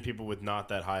in people with not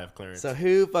that high of clearance. So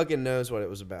who fucking knows what it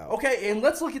was about? Okay, and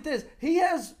let's look at this. He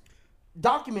has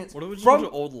documents What if it was just a from. bunch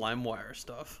of old LimeWire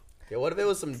stuff? Yeah, what if it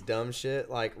was some dumb shit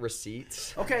like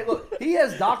receipts? Okay, look, he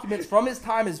has documents from his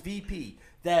time as VP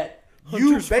that Hunter's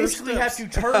you first basically have to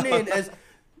steps. turn in as.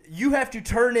 You have to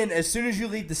turn in as soon as you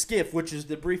leave the skiff, which is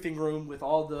the briefing room with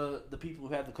all the people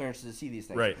who have the clearance to see these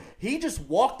things. Right. He just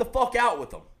walked the fuck out with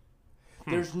them.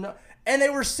 There's no, and they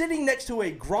were sitting next to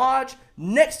a garage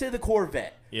next to the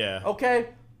Corvette. Yeah. Okay,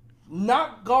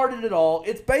 not guarded at all.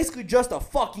 It's basically just a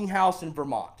fucking house in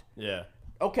Vermont. Yeah.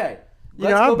 Okay, You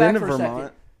let's know, go I've back been to for a Vermont.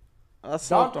 second. I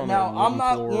slept on Now, a I'm wooden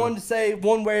not floor. one to say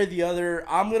one way or the other.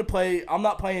 I'm not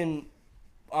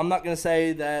going to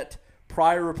say that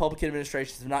prior Republican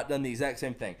administrations have not done the exact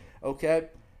same thing. Okay?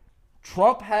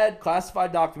 Trump had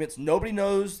classified documents. Nobody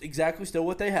knows exactly still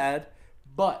what they had,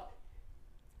 but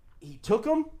he took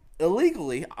them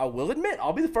illegally. I will admit.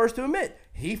 I'll be the first to admit.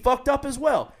 He fucked up as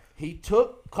well. He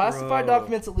took classified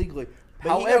documents illegally.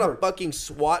 But he got However, a fucking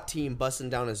SWAT team busting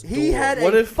down his door. he had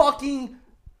What a if- fucking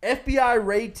FBI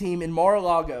raid team in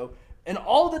Mar-a-Lago, and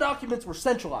all the documents were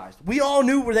centralized. We all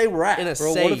knew where they were at. in a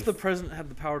Bro, safe. what if the president had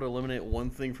the power to eliminate one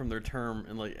thing from their term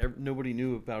and like nobody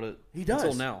knew about it He does.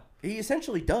 until now? He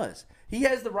essentially does. He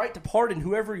has the right to pardon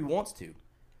whoever he wants to.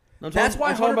 No, I'm That's talking- why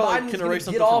I'm talking Hunter about, Biden like, is can going erase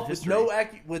to get something from off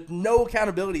with history. no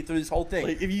accountability through this whole thing.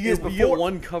 Like if you Is get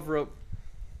one cover up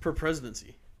per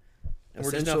presidency, and we're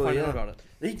just now Essentially, finding yeah. out about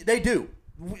it. They do.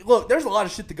 Look, there's a lot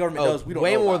of shit the government does. We don't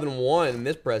way know more about. than one in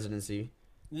this presidency.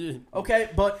 Okay,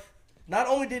 but not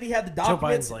only did he have the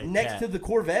documents Biden's like next that. to the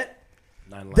Corvette,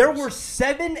 9/11. there were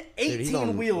 7 Dude, he's 18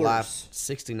 on wheelers. lap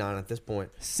 69 at this point.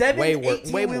 Seven way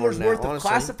 18 more wheelers than that, worth of honestly.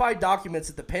 classified documents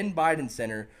at the Penn Biden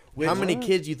Center. Which, How many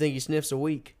kids do you think he sniffs a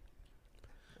week?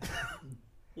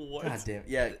 What? God damn.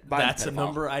 Yeah, Biden's That's a pedophile.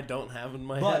 number I don't have in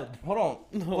my But head. hold on.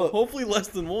 No, Look, hopefully less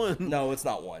than one. no, it's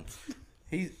not one.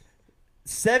 He's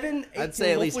 7 18 I'd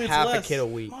say at least hopefully it's half less. a kid a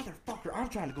week. Motherfucker, I'm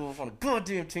trying to go off on a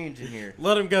goddamn tangent here.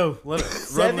 Let him go. Let him run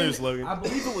Seven- loose, Logan. I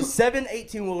believe it was 7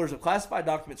 18 wheelers of classified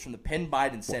documents from the Penn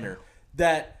Biden Center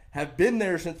that have been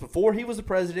there since before he was the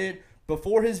president,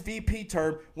 before his VP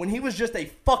term, when he was just a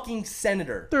fucking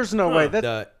senator. There's no way that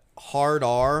The hard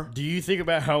R. Do you think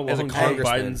about how As a long Joe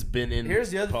congressman. Biden's been in Here's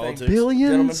the other thing. politics?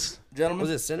 billions. Gentlemen, Was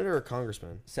it senator or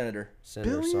congressman? senator.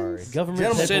 Senator, sorry. Government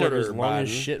Gentlemen. headquarters Senator long as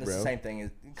Biden. shit, It's the bro. same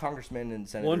thing. Congressman and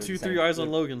senator. 1, is 2, the 3 same. eyes on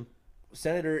Logan.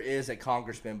 Senator is a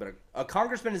congressman, but a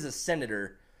congressman is a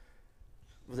senator.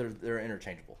 They're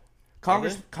interchangeable.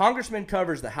 Congressman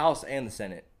covers the House and the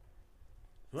Senate.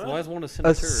 So why is one a A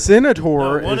senator? senator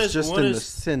No, one is is- just one in the is-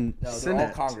 Senate. No, they're all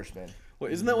congressmen.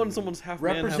 Wait, isn't that when someone's half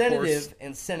man, half horse? Representative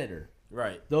and senator.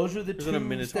 Right. Those are the Isn't it a two.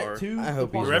 minotaur? I hope he's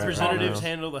departments. right. Representatives I don't know.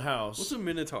 handle the House, What's a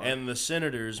minotaur? and the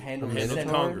senators handle handle, the the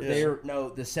Senate.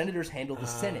 Congress. The senators handle the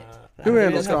Senate. Who They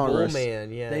handles just have Congress?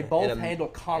 Bullman, yeah. They both and a- handle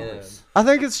Congress. I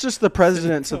think it's just the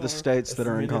presidents of the Centaur. states that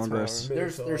are in Minotaur. Congress.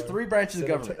 There's 3 branches of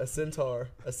government: A centaur.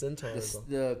 A centaur.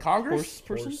 the Congress, Horse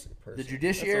person? the That's what I was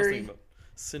judiciary, thinking about.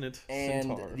 Senate. and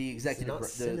Centaur. the executive. Not the-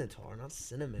 senator, not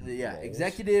cinnamon. yeah, rolls.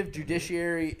 executive,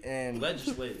 judiciary, and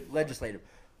Legislative. legislative.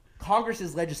 Congress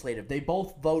is legislative. They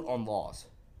both vote on laws.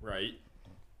 Right.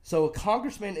 So a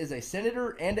congressman is a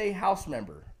senator and a House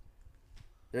member.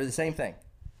 They're the same thing.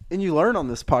 And you learn on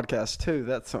this podcast too.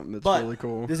 That's something that's But really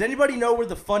cool. does anybody know where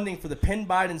the funding for the Penn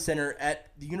Biden Center at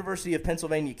the University of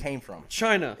Pennsylvania came from?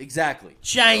 China. Exactly.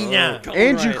 China.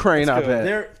 And All right, Ukraine, I let's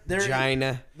go. bet.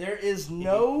 China. There is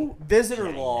no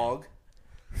visitor log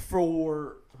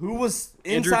for who was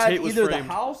Andrew inside Tate was either framed.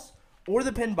 the House or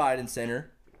the Penn Biden Center.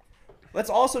 Let's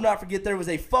also not forget there was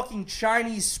a fucking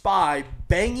Chinese spy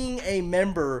banging a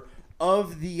member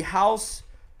of the House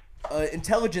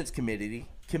Intelligence Committee.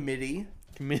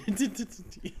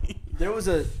 There was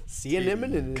a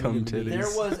CNN and Cum titties. there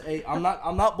was a I'm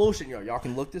not bullshitting y'all. Y'all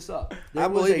can look this up. There I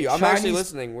was believe a you. I'm actually Chinese-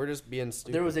 listening. We're just being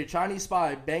stupid. There was a Chinese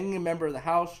spy banging a member of the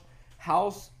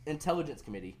House Intelligence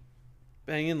Committee.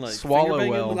 Banging like finger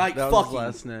banging? Swallowwell. like that was his fucking-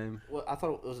 last name. Well, I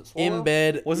thought it was it in Swallow?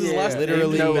 bed. Was his Yeah. last literally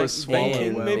name Noah Bang Swallow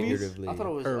King, well. maybe? figuratively. I thought it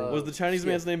was. Was the Chinese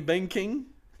man's name Bang King?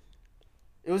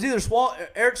 It was either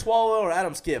Eric Swalwell or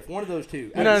Adam Skiff. One of those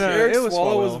two. No, no, Eric it was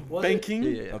Swallow was Swalwell. Was Bang it? King?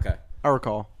 Yeah. Okay. I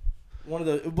recall. One of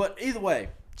those. But either way.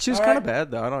 She was All kind of right.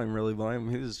 bad though. I don't even really blame him.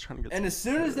 He was just trying to get. And as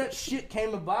soon as that shit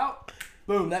came about,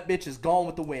 boom, that bitch is gone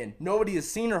with the wind. Nobody has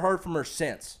seen or heard from her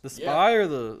since. The spy or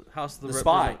the House of the The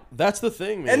spy. Representatives? That's the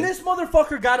thing, man. And this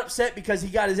motherfucker got upset because he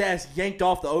got his ass yanked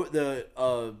off the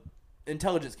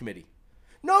Intelligence Committee.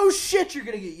 No shit, you're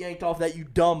gonna get yanked off that, you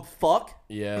dumb fuck.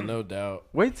 Yeah, no doubt.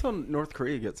 Wait till North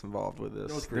Korea gets involved with this.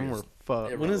 North Then we're Korea's-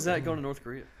 fucked. When is that going to North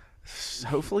Korea?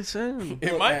 Hopefully soon.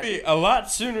 It might be a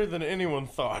lot sooner than anyone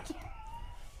thought.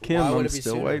 Kim, Why would I'm it be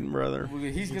still sooner? waiting, brother.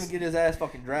 He's gonna get his ass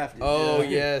fucking drafted. Oh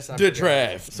yes, I The forgot.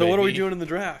 draft. So what are we baby. doing in the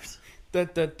draft? Da,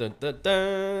 da, da, da,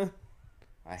 da.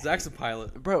 I hate Zach's a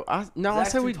pilot. Bro, I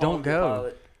Zach's said too we tall don't to be a go.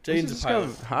 pilot. We should Jaden's a just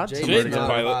pilot. go hide Jaden's somebody. Jaden's a not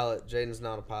pilot. a pilot. Jaden's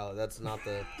not a pilot. That's not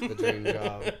the dream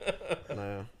job.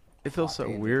 No. It feels so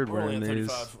weird We're only wearing at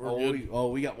these. 35. We're good.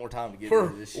 We got more time to get We're,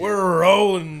 into this shit. we're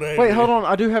rolling, baby. Wait, hold on.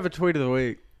 I do have a tweet of the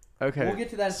week. Okay. We'll get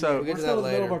to that. So- We'll We'll get to still that in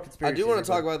the middle of our later. I conspiracy do want to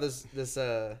theory, talk about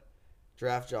this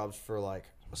draft jobs for like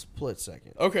a split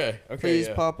second. Okay. Please,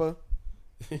 yeah. Papa.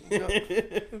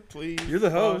 Please. You're the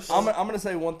host. I'm gonna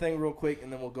say one thing real quick,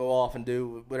 and then we'll go off and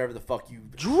do whatever the fuck you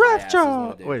Draft asses wanna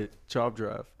job. do. Wait, job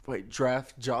draft. Wait,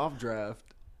 job draft.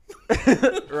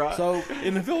 Right. So,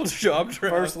 NFL job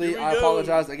draft. firstly, Here we I go.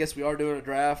 apologize. I guess we are doing a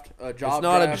draft, a job. It's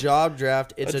not draft. a job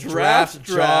draft. It's A a draft draft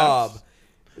draft. job.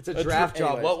 It's a draft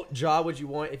job. anyways. What job would you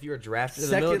want if you were drafted in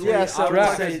the Secondly, military? Yeah, so I would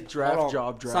draft- say draft, hold on.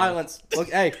 job, draft. Silence. Look,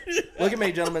 hey, look at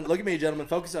me, gentlemen. Look at me, gentlemen.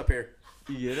 Focus up here.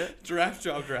 You get it? Draft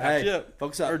job draft. Hey, yeah.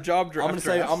 focus up. Or job draft. I'm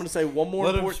gonna say one more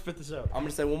Let him important. spit this out. I'm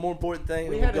gonna say one more important thing,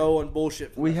 We and we'll had a- go on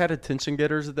bullshit. We had attention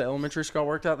getters at the elementary school I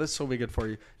worked out. This will be good for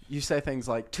you. You say things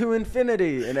like to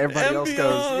infinity, and everybody else goes,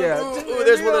 beyond. yeah. Ooh,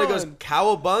 there's one that goes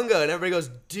cowabunga, and everybody goes,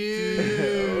 Oh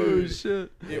dude.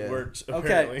 shit! It Yeah. works, Okay.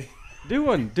 apparently. Do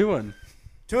one.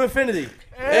 To infinity.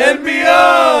 And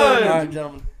beyond! All right,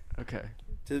 gentlemen. Okay.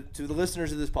 To the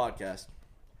listeners of this podcast,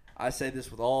 I say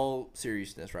this with all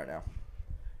seriousness right now.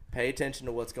 Pay attention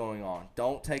to what's going on.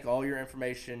 Don't take all your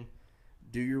information.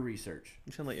 Do your research.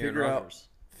 You sound like Aaron Figure out, Rodgers.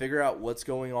 figure out what's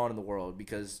going on in the world,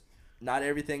 because not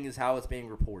everything is how it's being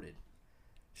reported.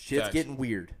 Shit's Facts. getting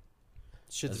weird.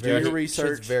 Shit's Do your very,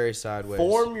 research. shit's very sideways.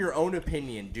 Form your own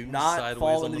opinion. Do not Sideways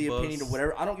fall on into the the bus. opinion of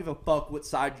whatever. I don't give a fuck what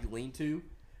side you lean to.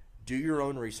 Do your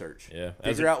own research. Yeah.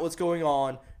 Figure out what's going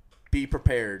on. Be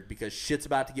prepared, because shit's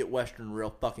about to get Western real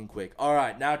fucking quick. All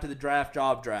right, now to the draft.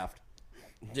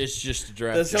 It's just a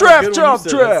draft. That sounded Draft good when job you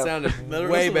said it. draft. That sounded Better-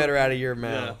 way that's better out of your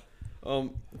Yeah. mouth.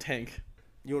 Tank.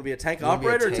 You want to be a tank You wanna be a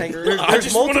operator or tank? tanker? I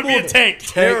just want to be a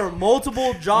tank. There are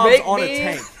multiple jobs Make on me- a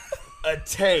tank. A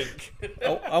tank.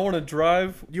 I want to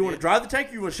drive. You want to drive the tank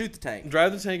or you want to shoot the tank?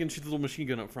 Drive the tank and shoot the little machine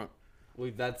gun up front.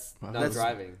 That's not That's-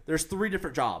 driving. There's 3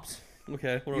 different jobs.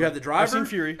 Okay. You have the driver. I've seen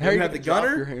Fury. You have the Drop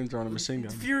gunner. Your hands are on a machine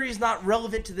gun. Fury is not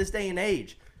relevant to this day and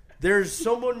age. There's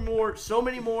so many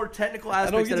more technical I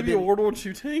aspects don't that get to have be a been. World War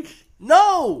II tank.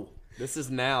 No, This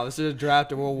is now. This is a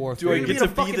draft of World War Do I you're III. get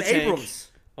gonna be to in a be fucking the tank? Abrams.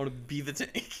 I want to be the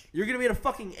tank. You're gonna be in a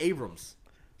fucking Abrams.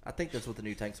 I think that's what the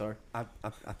new tanks are. I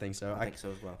think so. I think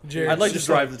so as well. Jared's I'd like to just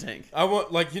drive the tank. I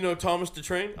want, Thomas the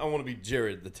Train. I want to be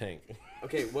Jared the Tank.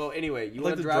 Okay, well, anyway, you I'd like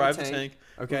want to to drive drive the a tank. tank.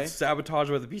 Okay. with Sabotage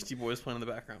by the Beastie Boys playing in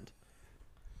the background.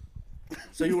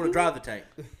 So you want to drive the tank?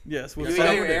 Yes. You With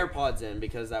got your Sabotage. AirPods in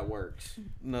because that works.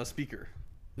 No speaker.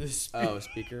 This Oh,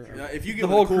 speaker. If you The give them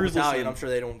whole a cool crew's battalion, listening. I'm sure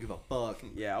they don't give a fuck.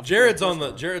 Yeah. of Jared's course on the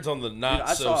not. Jared's on the Dude, not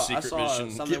I so saw secret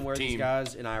mission something where these team.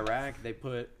 guys in Iraq they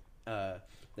put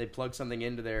they plugged something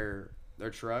into their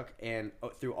truck and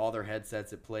through all their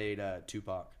headsets it played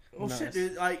Tupac. Well, Nice. shit,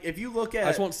 dude. Like, if you look at, I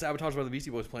just want Sabotage by the Beastie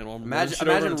Boys playing on.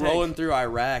 Imagine rolling through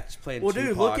Iraq just playing. well, dude,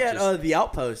 Tupac, look at just- the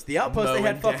Outpost. The Outpost, they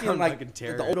had mowing fucking down like fucking the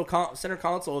terrorists. old center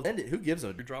console ended. Who gives a?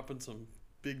 You're dropping some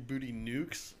big booty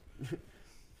nukes.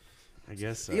 I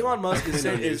guess so. Elon Musk is,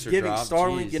 No is nukes are giving dropped,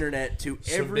 Starlink jeez. internet to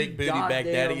Some every big booty goddamn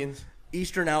Baghdadians.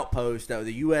 eastern outpost that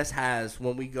the U.S. has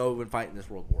when we go and fight in this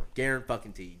world war.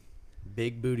 Guaranteed.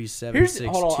 Big booty Here's 7.62.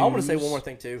 hold on. I want to say one more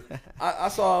thing too. I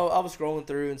was scrolling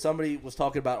through and somebody was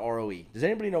talking about ROE. Does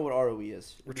anybody know what ROE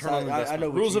is? Return on I investment. know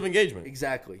what Rules you- of engagement.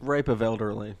 Exactly. Rape of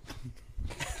elderly.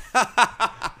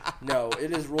 No,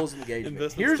 it is rules of engagement.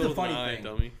 Investment Here's still the funny with an eye, thing.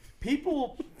 dummy.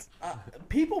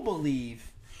 People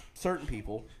believe, certain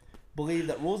people believe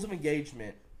that rules of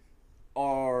engagement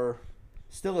are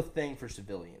still a thing for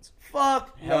civilians.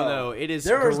 Fuck Hell no, it is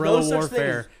There is no guerrilla such thing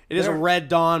warfare. as- It is there- Red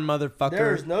Dawn, motherfucker.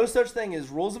 There is no such thing as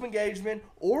rules of engagement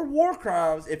or war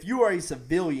crimes if you are a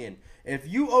civilian. If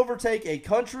you overtake a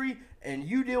country and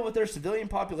you deal with their civilian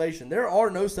population, there are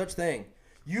no such thing.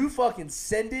 You fucking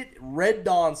send it Red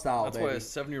Dawn style, That's baby. why a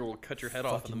 7-year-old will cut your head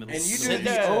off in the middle. And you do Send the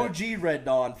that. OG Red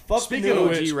Dawn. Fuck Speaking the of new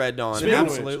which- one. OG Red Dawn, Speaking of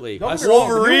which, absolutely. Don't get me wrong, the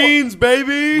new one- Wolverines,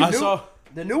 baby. I saw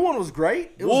The new one was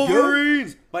great. It was good.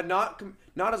 Wolverines, but not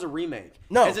as a remake.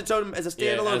 No. as a standalone as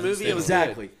a movie, it was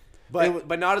Exactly. good. But It was-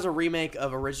 but not as a remake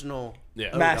of original.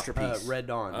 Yeah. Masterpiece. Red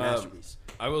Dawn, masterpiece.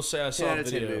 I will say I 10 saw out a of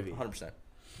 10 video movie. 100%.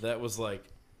 that was like,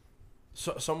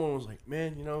 someone was like,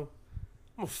 man,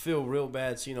 I'm I'm gonna feel real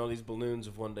bad seeing all these balloons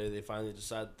if one day they finally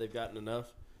decide that they've gotten enough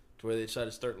to where they decide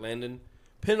to start landing.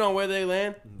 Depending on where they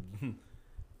land,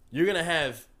 you're gonna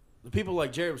have the people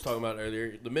like Jared was talking about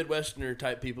earlier, the Midwesterner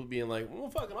type people being like, "Well,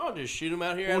 fucking, I'll just shoot them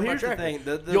out here." Well, out of my here's the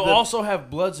tractor." thing. You'll also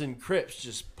have Bloods and Crips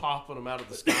just popping them out of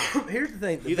the sky. Here's the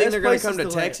thing. You think they're going to come to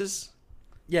Texas?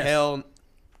 Yes. Hell,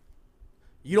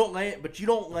 You don't land, but you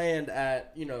don't land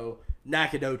at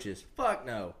Nacogdoches. Fuck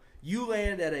no. You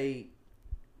land at a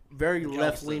very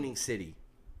left-leaning city.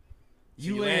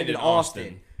 You land in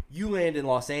Austin. You land in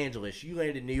Los Angeles. You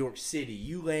land in New York City.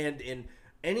 You land in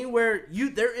anywhere.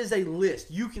 There is a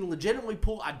list. You can legitimately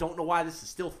pull. I don't know why this is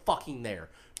still fucking there,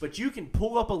 but you can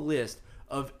pull up a list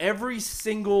of every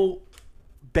single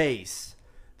base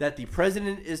that the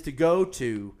president is to go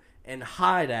to and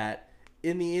hide at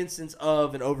in the instance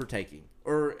of an overtaking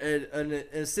or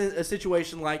a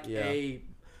situation like a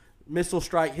missile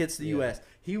strike hits the U.S.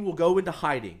 He will go into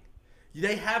hiding.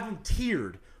 They have them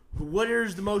tiered. What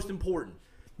is the most important?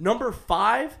 Number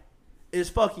 5 is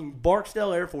fucking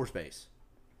Barksdale Air Force Base,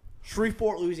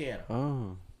 Shreveport, Louisiana.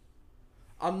 Oh.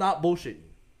 I'm not bullshitting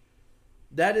you.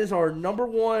 That is our number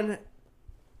 1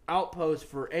 outpost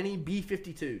for any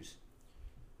B-52s.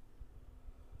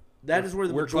 That is where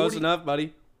the we're majority, close enough,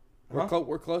 buddy. Huh?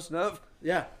 We're close enough.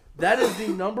 Yeah, that is the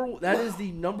number.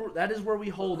 That is where we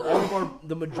hold all of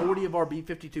the majority of our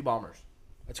B-52 bombers.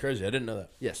 That's crazy. I didn't know that.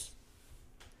 Yes,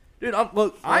 dude. I am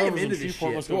Flowers into and this Shreveport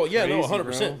shit. must go Well, yeah, no, crazy, 100%.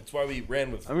 bro. That's why we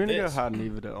ran with I'm gonna go this. hide in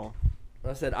Evadale.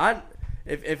 I said,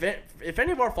 if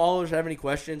any of our followers have any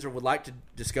questions or would like to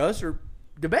discuss or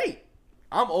debate,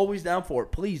 I'm always down for it.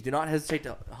 Please do not hesitate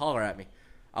to holler at me.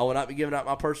 I will not be giving out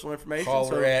my personal information.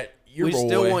 Holler at your We boy.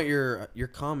 still want your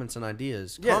comments and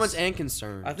ideas, Yes. comments and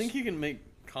concerns. I think you can make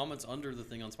comments under the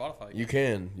thing on Spotify. You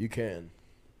can.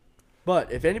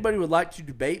 But if anybody would like to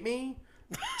debate me,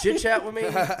 chit chat with me,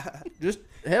 just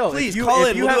hell. Please if you, call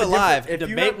if in. you We'll have do it a different- live. if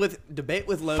you Debate have-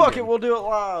 with Logan. Fuck it, we'll do it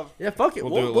live. Yeah, fuck it.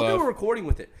 We'll We'll do it do a live. recording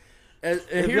with it. And Have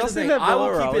here's y'all the seen thing. that I Bill will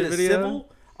keep O'Reilly it as video? civil.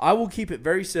 I will keep it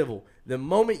very civil. The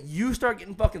moment you start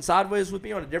getting fucking sideways with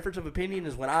me on a difference of opinion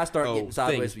is when I start getting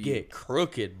sideways things with you. get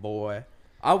crooked, boy.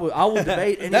 I will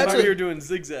debate That's anybody. what you're doing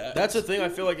zigzag. That's the thing I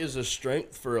feel like is a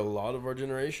strength for a lot of our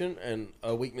generation and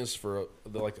a weakness for a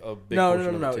big No.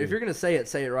 portion of it, too. If you're gonna say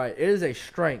it right. It is a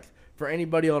strength for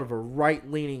anybody out of a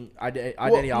right-leaning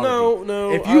ideology.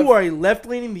 no, If you are a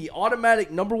left-leaning, the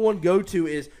automatic number 1 go-to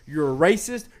is you're a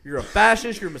racist, you're a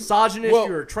fascist, you're a misogynist, Well,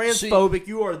 you're a transphobic,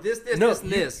 you are this, and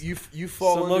this. You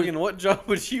fall So under Logan, what job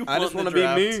would you? I just want want to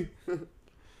to be me.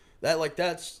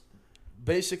 that's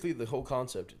basically the whole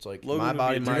concept. It's like Logan My would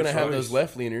body, be a my you're gonna have choice. those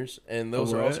left leaners, and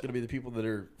those are Right. also gonna be the people that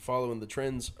are following the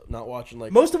trends, not watching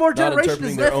like Most of our not generation interpreting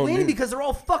is their own left-leaning news. because they're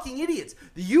all fucking idiots.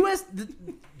 The U.S.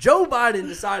 Joe Biden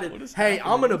decided, hey,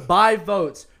 I'm going to buy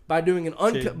votes by doing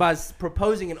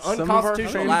proposing an Some of our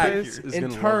unconstitutional fan act base is in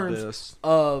gonna love terms this.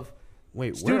 of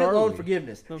Wait, where student are loan we?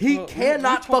 forgiveness. No, He we're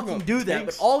cannot talking fucking about do that,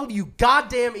 things. but all of you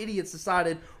goddamn idiots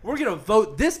decided we're going to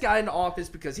vote this guy into office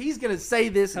because he's going to say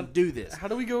this and do this. How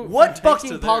do we go? What from tanks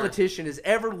fucking to there? politician has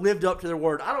ever lived up to their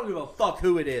word? I don't give a fuck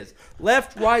who it is.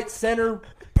 Left, right, center,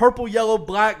 purple, yellow,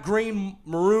 black, green,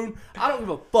 maroon. I don't give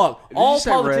a fuck. Did All you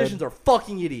say politicians red? are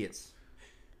fucking idiots.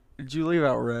 Did you leave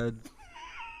out red?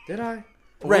 Did I?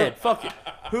 Red. Fuck it.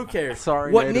 Who cares?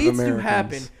 Sorry, What Native needs to Americans.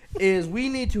 happen is we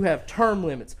need to have term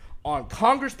limits on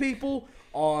Congress people,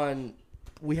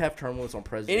 we have term limits on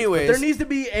presidents. Anyways. But there needs to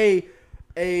be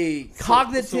a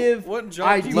cognitive what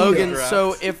job do you idea. want? Logan, Draft.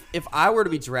 so if I were to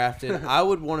be drafted, I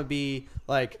would want to be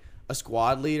like a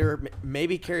squad leader,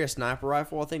 maybe carry a sniper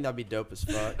rifle. I think that'd be dope as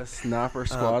fuck. A sniper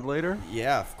squad leader?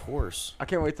 Yeah, of course. I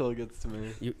can't wait till it gets to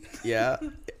me. Yeah.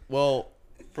 Well,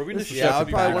 Probably just yeah, I'd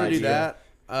a probably bad want to do idea.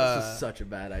 that. This is such a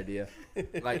bad idea.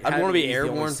 Like, I'd want to having be he's the only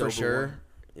airborne for sober sure. one.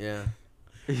 Yeah,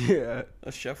 Yeah.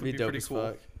 a chef would be be dope pretty as cool.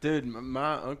 fuck. Dude,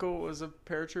 my uncle was a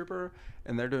paratrooper,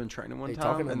 and they're doing training one Hey, talking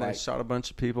time, to and they Mike. shot a bunch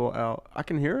of people out. I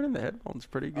can hear it in the headphones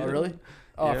pretty good. Oh, really?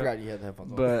 Oh, I Yeah. forgot you had the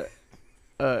headphones on.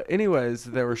 But anyways,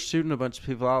 they were shooting a bunch of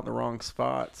people out in the wrong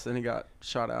spots, and he got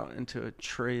shot out into a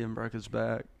tree and broke his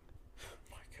back.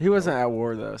 He wasn't at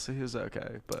war though, so he was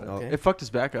okay. But Okay. it fucked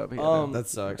his back up. He had to- That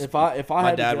sucks. if I My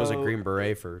had dad to was a go- Green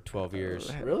Beret for 12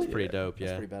 years. Really? It's pretty dope.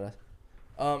 That's Yeah. pretty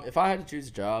badass. If I had to choose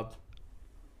a job,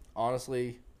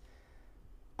 honestly,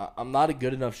 I'm not a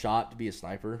good enough shot to be a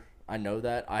sniper. I know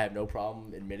that. I have no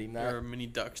problem admitting There are that. many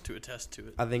ducks to attest to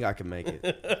it. I think I can make it.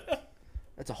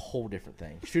 That's a whole different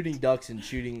thing. Shooting ducks and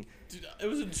shooting, Dude, it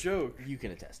was a joke, you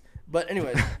can attest. But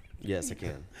anyways, Yes, I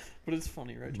can. but it's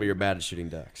funny, right? But you're bad at shooting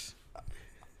ducks.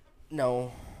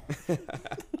 no.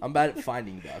 I'm bad at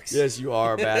finding ducks. Yes, you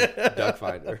are a bad duck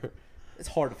finder. It's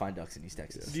hard to find ducks in East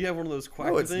Texas. Do you have one of those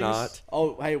quacker No, it's things? not.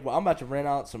 Oh, hey, well, I'm about to rent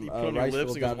out some You put on your rice lips,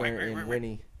 fields it goes down there whack, in whack, whack.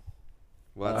 Winnie.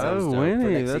 Well, that Oh, sounds dope.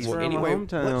 Winnie, next that's season. right in my Anyway,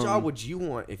 hometown. what job would you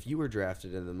want if you were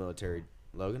drafted in the military,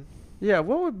 Logan? Yeah,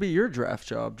 what would be your draft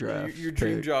job? Your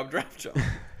dream pick? job, draft job.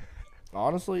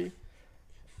 Honestly,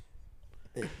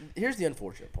 here's the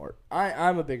unfortunate part.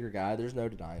 I'm a bigger guy. There's no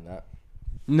denying that.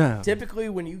 No. Typically,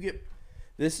 when you get,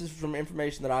 this is from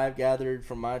information that I've gathered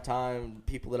from my time,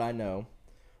 people that I know.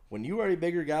 When you are a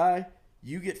bigger guy,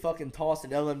 you get fucking tossed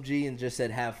an LMG and just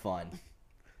said, have fun.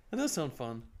 That does sound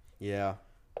fun. Yeah.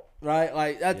 Right?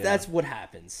 Like, Yeah. that's what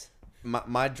happens.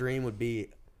 My dream would be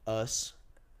us,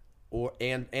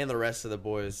 and the rest of the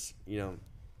boys. You know,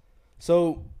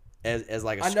 So, as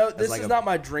like a I know as this like is a not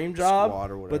my dream job, squad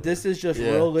or whatever. but this is just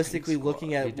Yeah. realistically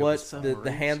looking at You're what doing the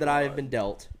submarine hand that I have squad. been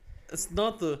dealt. It's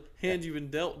not the hand you've been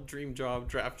dealt dream job,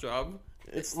 draft job.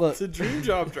 It's Look. the dream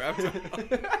job, draft job.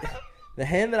 The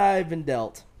hand that I have been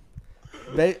dealt.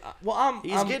 I'm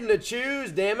getting to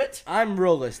choose. Damn it! I'm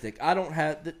realistic. I don't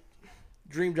have the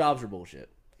dream jobs are bullshit.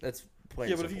 That's plain.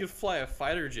 Yeah, and but if you simple. could fly a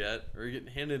fighter jet or you get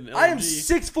handed an LMG, I am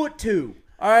 6'2".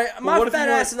 All right, my what if fat you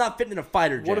were- ass is not fitting in a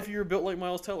fighter jet. what if you were built like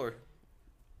Miles Teller?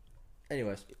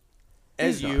 Anyways,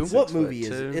 as He's not you. sick. what 6'2". movie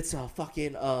is it? It's a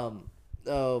fucking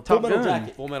Full Top Metal Gun.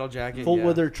 Jacket. Full Metal Jacket. Full yeah.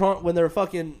 when they're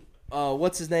fucking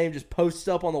what's his name just posts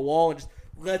up on the wall and just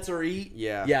lets her eat.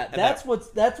 Yeah. Yeah, And that's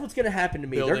what's gonna happen to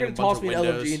me. They're building gonna a bunch toss of me an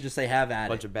windows. LMG and just say have at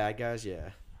bunch it. of bad guys. Yeah.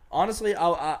 Honestly,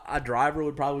 a driver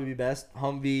would probably be best.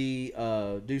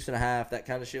 Humvee, Deuce and a Half, that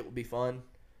kind of shit would be fun.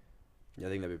 Yeah, I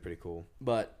think that'd be pretty cool.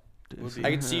 But Would be-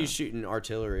 I could see you shooting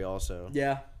artillery also.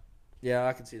 yeah,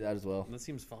 I can see that as well. That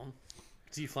seems fun.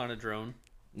 See you flying a drone.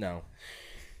 No,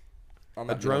 I'm A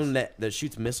not good drone on- that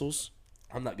shoots missiles.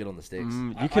 I'm not good on the sticks.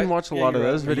 You can watch a lot of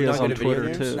you're those right. You're videos not on good at video Twitter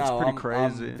games? too. It's No, pretty I'm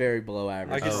crazy. very below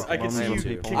average. I can see you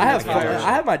people. kicking I have the tires.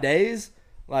 I have my days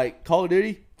like Call of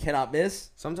Duty cannot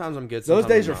miss. Sometimes I'm good. Those sometimes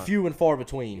days I'm are not. few and far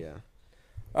between. Yeah.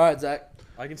 All right, Zach.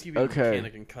 I can see you being Okay. a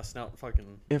mechanic and cussing out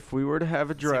fucking. If we were to have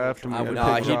a draft and we I had would to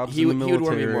not. pick Nah, jobs he in would the want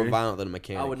to be more military, violent than a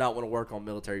mechanic. I would not want to work on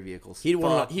military vehicles. He would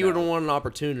Fuck no. want an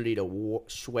opportunity to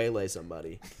waylay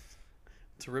somebody,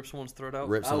 To rip someone's throat out.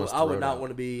 rip someone's I would throat not out,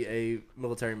 want to be a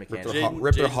military rip mechanic. their, Jaden-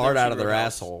 rip their Jaden's heart never out of seen their Roadhouse.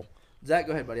 asshole. Zach,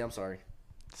 go ahead, buddy. I'm sorry.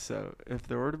 So if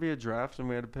there were to be a draft and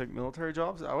we had to pick military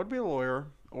jobs, I would be a lawyer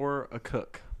or a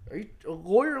cook. Are you a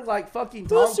lawyer like fucking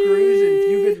Tom Cruise and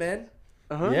Few Good Men?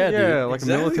 Yeah, dude. like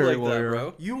Exactly a military like that, lawyer.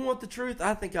 bro. You want the truth?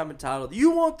 I think I'm entitled.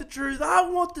 You want the truth?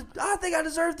 I think I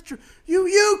deserve the truth.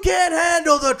 You can't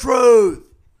handle the truth.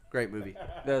 Great movie.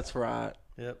 That's right.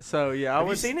 Yep. So yeah, I Have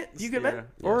would you seen it? You Good yeah. Men?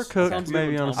 Or a Yes. cook, Sounds good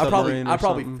maybe with on a Tom. submarine I or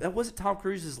probably something. that wasn't Tom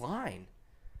Cruise's line.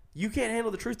 You can't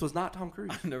handle the truth was not Tom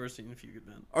Cruise. I've never seen A Few Good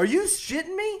Men. Are you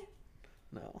shitting me?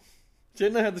 No. Jaden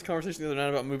and I had this conversation the other night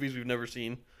about movies we've never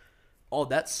seen. Oh,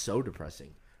 that's so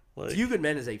depressing. Like, Few Good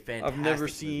Men is a fantastic. I've never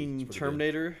movie. seen It's pretty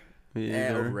Terminator. Me good.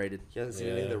 either. Overrated. You haven't seen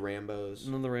any of the Rambos.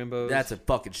 None of the Rambos. That's a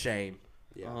fucking shame.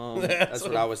 Yeah. That's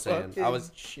what I was saying. I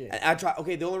was. I tried.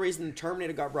 Okay, the only reason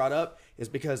Terminator got brought up is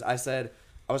because I said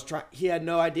I was trying. He had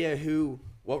no idea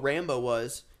what Rambo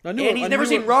was, I knew and it- he's I never knew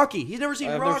seen it- Rocky. He's never seen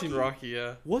I've Rocky. never seen Rocky.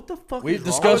 Yeah. What the fuck We've is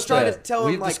discussed I was trying that. to tell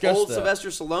him We've like discussed old that. Sylvester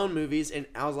Stallone movies, and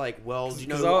I was like, "Well, do you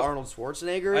know 'Cause who I- Arnold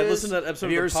Schwarzenegger I is? listened to that episode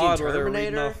Have you of ever the pod seen where they were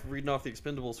Terminator?" reading off the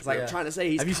Expendables. It's like I'm trying to say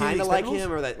he's Have you seen kind The of like Expendables?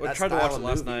 him, or that. I that tried to style watch of it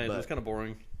last movie, night. It but- was kind of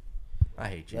boring. I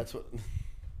hate you. That's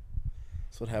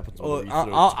what happens. Oh, whenever you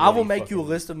throw I will 20 make you a fucking-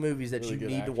 list of movies that really you good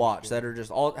need to actors watch in that are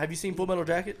just all. Have you seen Full Metal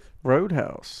Jacket?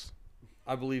 Roadhouse.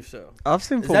 I believe so. I've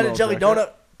seen Is Full that a Metal Jelly Jacket.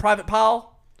 Donut Private Pile?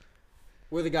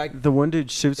 Where the guy The one dude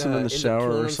shoots him in the ends up shower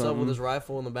killing or himself with something. his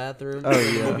rifle in the bathroom. Oh,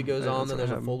 The yeah. movie goes Yeah, on, that's then what there's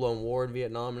a happened. full-blown war in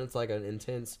Vietnam, and it's like an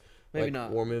intense, Maybe like,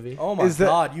 not. war movie. Oh my Is that-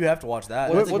 god, you have to watch that.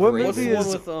 What, That's a what great movie movie.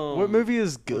 is With, what movie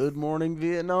is Good Morning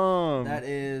Vietnam? That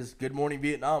is Good Morning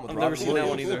Vietnam with I've Robert never seen that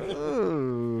one Williams. either.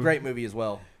 Oh. Great movie as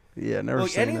well. Yeah, never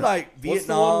Look, seen any it. like What's the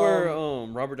Vietnam.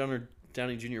 one where Robert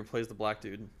Downey Jr. plays the black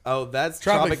dude? Oh, that's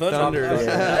Tropic Tropic Thunder. Thunder.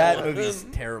 Yeah. That movie's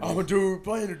terrible. a dude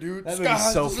playing a dude. That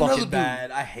movie's so fucking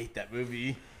bad. I hate that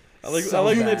movie. I like So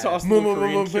when they bad. toss the little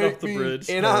Korean kid off the bridge.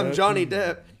 And I'm Johnny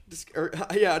Depp.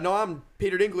 I'm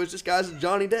Peter Dinklage disguised as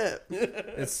Johnny Depp.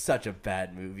 It's such a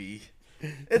bad movie.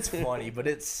 It's funny, but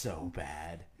it's so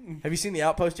bad. Have you seen The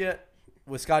Outpost yet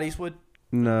with Scott Eastwood?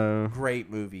 No. Great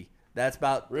movie. That's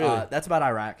about Really? that's about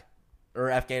Iraq or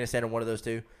Afghanistan or one of those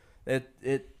two.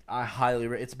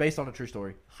 It's based on a true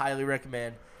story. Highly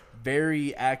recommend.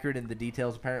 Very accurate in the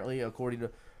details apparently, according to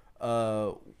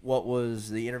what was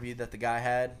the interview that the guy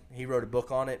had. He wrote a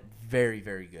book on it. Very,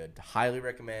 very good. Highly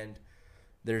recommend.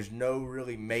 There's no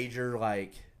really major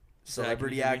like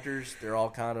celebrity Zach, can you hear me? actors. They're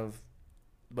all kind of.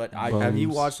 But I Bums. Have you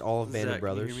watched all of Band Zach, of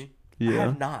Brothers? Can you hear me? I Yeah.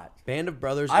 have not. Band of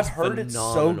Brothers. I've is heard it's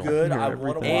so phenomenal. good. Hear I want to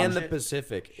watch everything. And the it.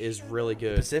 Pacific is really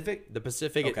good. Pacific. The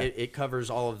Pacific, Okay. it covers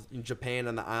all of Japan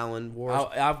and the island wars.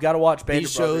 I've got to watch Band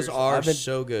These of Brothers. shows are I've been,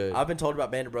 so good. I've been told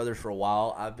about Band of Brothers for a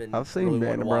while. I've I've seen really wanting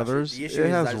Band to of watch Brothers. The It issue is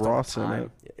I has just don't have Ross in time.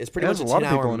 it. It's It pretty has much a lot of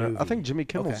 10-hour people in movie. it. I think Jimmy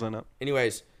Kimmel's Okay. in it.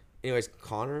 Anyways,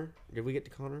 Connor. Did we get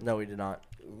to Connor? No, we did not.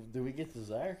 Did we get to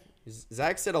Zach?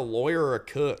 Zach said a lawyer or a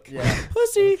cook. Yeah.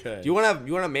 Pussy. Okay. Do you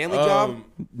want a manly job?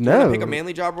 You No. wanna pick a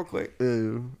manly job real quick.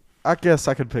 Ooh. I guess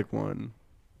I could pick one.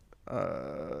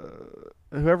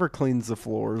 Whoever cleans the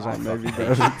floors on Navy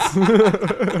boats.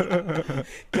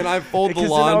 Can I fold the 'Cause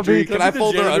then I'll laundry? be- Can I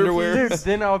fold their underwear? Dude,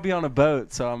 then I'll be on a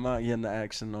boat, so I'm not getting the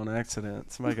action on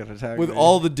accident. Somebody could attack With me.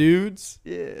 all the dudes?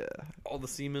 Yeah. All the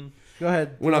semen. Go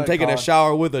ahead. When Go I'm ahead, taking a Colin.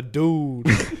 shower with a dude.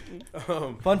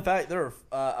 Fun fact: there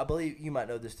are, I believe you might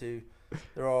know this too.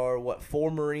 There are 4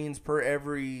 Marines per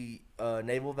every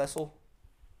naval vessel.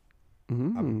 I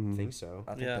Mm. think so.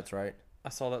 I think Yeah. that's right. I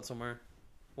saw that somewhere.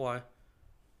 Why?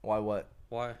 Why what?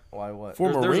 Why? Why what?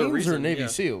 For There's a Marines or reason, Navy yeah.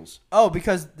 SEALs? Oh,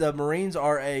 because the Marines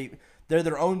are they're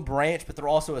their own branch, but they're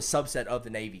also a subset of the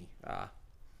Navy. Ah.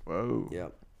 Whoa.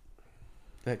 Yep.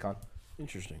 Go ahead, Con.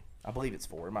 Interesting. I believe it's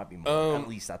 4. It might be more. Um, At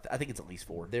least I think it's at least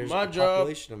 4. There's My a job-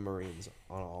 population of Marines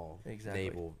on all Exactly.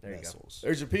 naval There you go. vessels.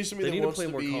 There's a piece of me They that need to wants play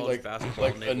to more be college basketball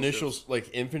like on naval initial ships. like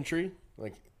infantry,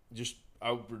 like just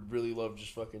I would really love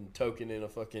just fucking token in a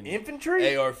fucking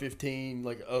Infantry? AR-15,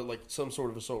 like some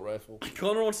sort of assault rifle.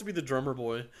 Connor wants to be the drummer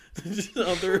boy. Just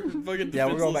out there fucking. Yeah,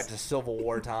 we're going back defenseless. to Civil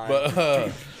War time. But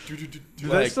Do they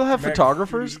like, still have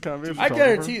photographers? Can I be a I photographer?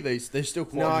 guarantee they still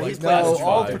qualify. he's like playing no, the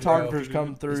all trumpet, photographers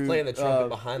come through. He's playing the trumpet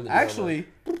behind the drummer. Actually,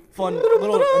 fun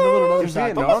another In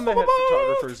side. Vietnam, they had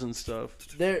photographers and stuff.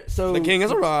 There, so The king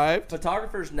has arrived.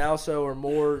 photographers now are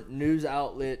more news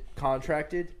outlet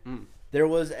contracted. There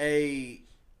was a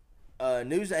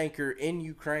news anchor in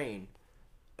Ukraine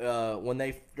when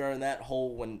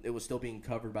it was still being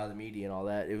covered by the media and all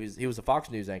that. He was a Fox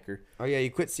News anchor. Oh yeah, you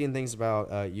quit seeing things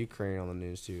about Ukraine on the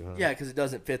news too, huh? Yeah, because it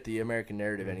doesn't fit the American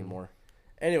narrative anymore.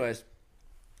 Anyways,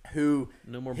 who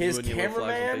No more his blue and yellow flags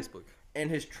cameraman on Facebook.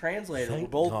 and his translator were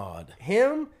Thank both God.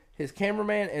 him, his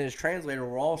cameraman, and his translator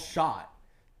were all shot.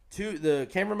 The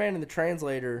cameraman and the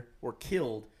translator were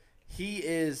killed. He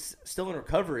is still in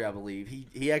recovery, I believe.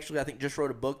 He actually, I think, just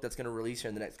wrote a book that's going to release here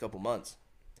in the next couple months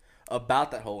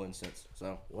about that whole instance.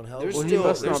 So, One hell There's of a- Well, he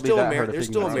must there's not be still, that hurt if there's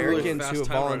he still can drive. Americans Fast who have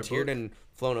time to write a volunteered book. and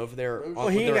flown over there. well,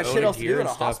 he ain't got shit else to do in a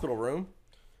stuff. hospital room.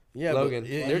 yeah, Logan, but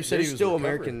you there's said he was still recovering.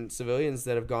 American civilians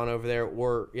that have gone over there,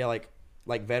 or like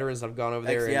veterans that have gone over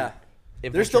there. Yeah,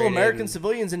 and there's still infiltrated American and-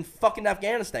 civilians in fucking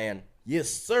Afghanistan. Yes,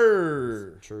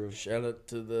 sir. True. Shout out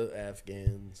to the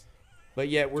Afghans. But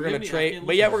yet we're Do we gonna have any trade. Afghan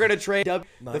But yet we're listeners? gonna trade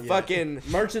Not the yet. fucking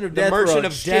Merchant of the Death, merchant for a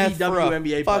of death shitty for a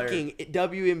WNBA player. fucking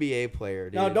WNBA player,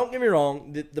 dude. Now, don't get me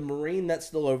wrong. The Marine that's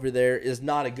still over there is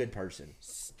not a good person.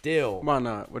 still. Why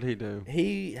not? What'd he do?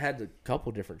 He had a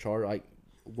couple different charges, like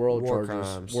world War charges,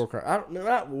 crimes. war crimes. I don't know,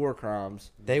 not war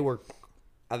crimes. They were.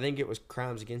 I think it was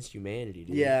crimes against humanity,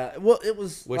 dude. Yeah, well, it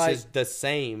was Which like is the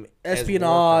same as war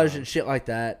espionage crimes. and shit like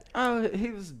that. Oh,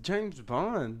 he was James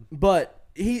Bond. But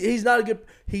he's not a good.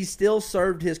 He still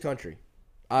served his country.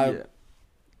 Yeah.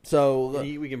 So look,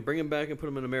 We can bring him back and put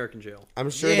him in American jail. I'm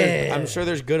sure. Yeah. I'm sure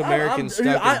there's good Americans dude,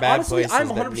 stuck in bad honestly, places I'm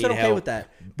that 100% need okay help with that.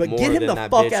 But more get him than the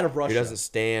that fuck bitch out of Russia. Who doesn't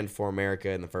stand for America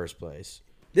in the first place?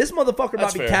 This motherfucker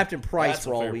That's might be fair. Captain Price That's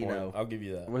for a all fair we point. know. I'll give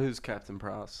you that. Well, who's Captain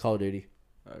Price? Call of Duty.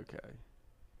 Okay.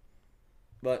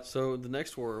 But So the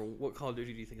next war, what Call of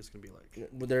Duty do you think it's gonna be like?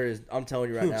 there is. I'm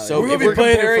telling you right now. So We're if gonna be we're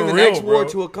playing it comparing for the real, next war bro.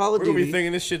 to a Call of We're gonna be Duty,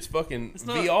 thinking this shit's fucking It's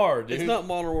not, VR, dude. It's not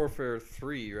Modern Warfare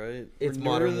 3, right? it's Or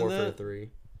Modern newer than Warfare that? 3.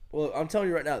 well, I'm telling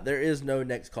you right now, there is no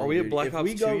next Call Are of we Duty. at Black If Ops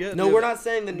we 2 go, yet? No, Do we we're have- not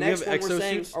saying the do we next have one. We're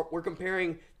saying exosuits? we're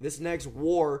comparing this next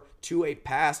war to a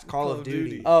past Call of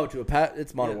Duty. Oh, to a pat.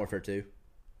 It's Modern Yeah. Warfare 2.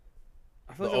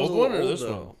 I feel The like that was old a one little or old, this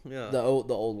though. Yeah.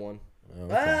 The old one.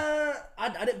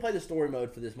 I didn't play the story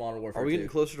mode for this Modern Warfare Are we 2. getting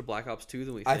closer to Black Ops 2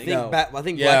 than we I think? think No. I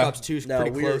think Yeah. Black Ops 2 is No,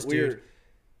 pretty close, dude.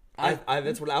 that's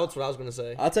That's what I was gonna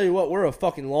say. I'll tell you what, we're a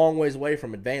fucking long ways away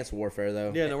from Advanced Warfare,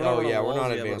 though. Yeah, no, we're Oh, not. yeah, on we're not walls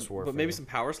yet, Advanced but, Warfare. But maybe some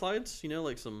power slides. You know,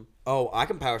 like some. Oh, I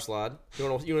can power slide. You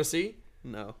want to see?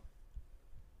 No.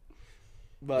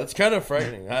 But That's kind of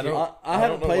frightening. I don't. I haven't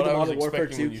don't know played what the I was Modern Warfare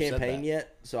expecting 2 when you said campaign that.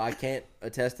 yet, so I can't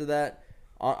attest to that.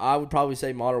 I would probably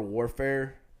say Modern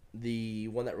Warfare, the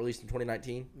one that released in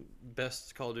 2019.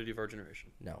 Best Call of Duty of our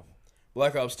generation. No,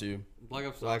 Black Ops 2. Black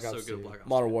Ops. Black is so Ops good at 2. Black Ops.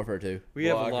 Modern Warfare 2. We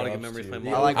have a Black lot of good Ops memories 2. playing The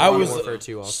Modern I like OG I Modern was Warfare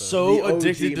 2 also. so The OG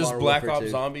addicted to Modern Black Warfare Ops 2.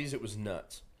 Zombies. It was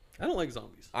nuts. I don't like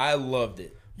zombies. I loved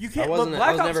it. You I can't. wasn't. But Black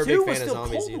I was Ops never a 2 big was fan of still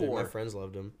zombies Cold either. War. My friends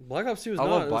loved them. Black Ops 2 is I not.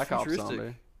 love It was Black Ops futuristic.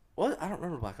 Zombie. What? I don't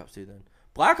remember Black Ops 2 then.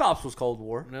 Black Ops was Cold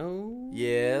War. No.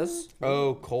 Yes.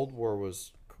 Oh, Cold War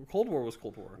was Cold War was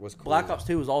Cold War. cool. Black Ops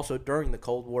 2 was also during the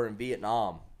Cold War in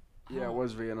Vietnam. Yeah, it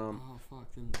was Vietnam. Oh fuck!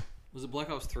 Then was it Black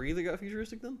Ops 3 that got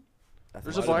futuristic then?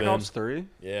 There's a Might Black have Ops 3?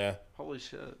 Yeah. Holy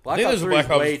shit. Black think Ops there's a 3 is Black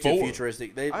Ops way too 4.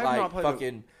 futuristic. They I have not like played the-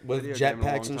 fucking. with Video game in a jetpacks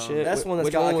long and time. shit. That's the one that's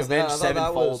Which got like was that? Avenged I thought that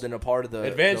Sevenfold was in a part of the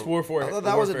Advanced the- Warfare. I thought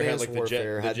that was Warfare had Advanced like the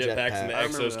Warfare, had jetpacks and the jetpack. I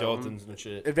remember that exoskeletons and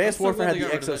shit. Advanced I'm so Warfare glad had they the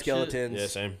got rid of that shit. exoskeletons. Yeah,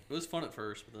 same. It was fun at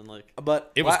first, but then like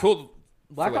But It was cool.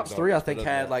 Black for, like, Ops 3, I zombies, think, but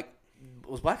had other like.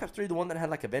 Was Black Ops 3 the one that had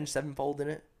like Avenged Sevenfold in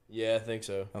it? Yeah, I think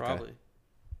so. Okay. probably.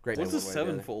 Great. What's name, the one way or the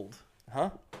other. sevenfold? Huh?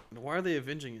 Why are they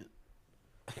avenging it?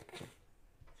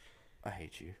 I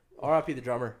hate you. R.I.P. the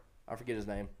drummer. I forget his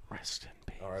name. Rest in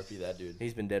peace. R.I.P. that dude.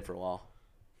 He's been dead for a while.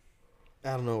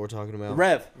 I don't know what we're talking The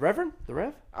about. Reverend? The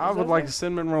Rev? I Is would that like his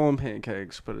cinnamon roll and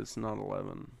pancakes, but it's not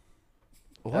 11.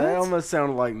 name? That almost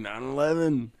sounded like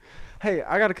 9/11. Hey,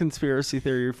 I got a conspiracy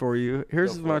theory for you.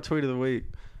 Here's Go for my it. tweet of the week.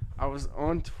 I was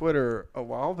on Twitter a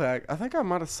while back. I think I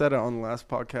might have said it on the last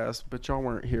podcast, but y'all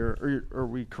weren't here, or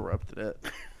we corrupted it.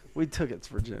 We took its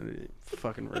virginity.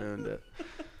 Fucking ruined it.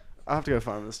 I have to go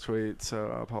find this tweet,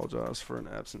 so I apologize for an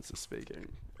absence of speaking.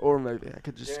 Or maybe I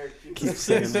could just keep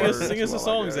Sing singing us, words sing us a while I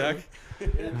song, go. Zach.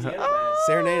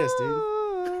 Serenade us,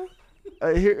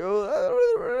 dude.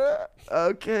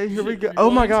 Okay, here we go. Oh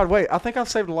my God! Wait, I think I've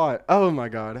saved a lot. Oh my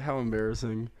God, how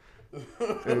embarrassing!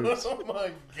 Oops. Oh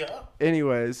my god.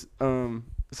 Anyways,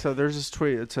 so there's this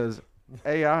tweet. It says,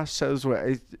 "AI shows what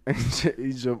ancient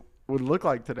Egypt would look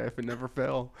like today if it never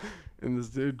fell." And this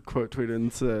dude quote tweeted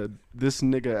and said, "This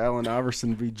nigga Allen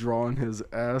Iverson be drawing his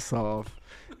ass off."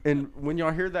 And when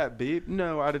y'all hear that beep,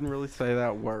 no, I didn't really say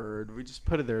that word. We just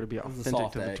put it there to be was a authentic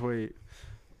soft to the A. tweet.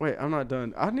 Wait, I'm not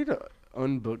done. I need to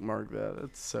unbookmark that.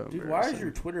 That's so Dude, why embarrassing. is your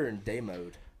Twitter in day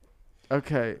mode?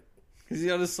 Okay. He's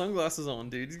got his sunglasses on,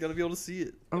 dude. He's got to be able to see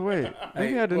it. Oh wait,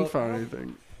 maybe Hey, I didn't well- find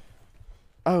anything.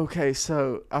 Okay,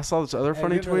 so I saw this other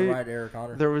funny tweet. Right there,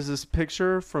 Connor. There was this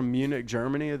picture from Munich,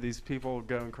 Germany, of these people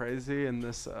going crazy in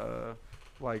this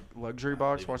like luxury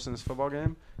box watching this football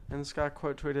game, and this guy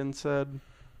quote tweeted and said,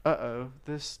 "Uh-oh,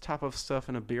 this type of stuff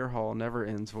in a beer hall never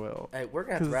ends well." Hey, we're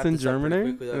gonna have to 'Cause wrap it's in this up pretty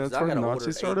Germany, quickly, though, and 'cause that's I where gotta the order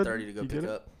Nazis at started? 8:30 to go You pick get it?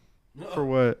 up For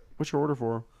what? What's your order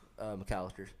for?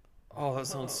 McAllister's. Oh, that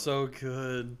sounds so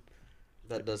good.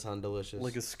 That does sound delicious.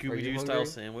 Like a Are Scooby you Doo style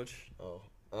hungry? sandwich.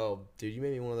 Oh, dude, you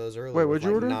made me one of those earlier. Wait, with what'd you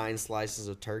like order? 9 slices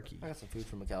of turkey. I got some food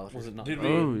from McAllister's. Was it not? Did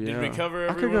bad? we did we cover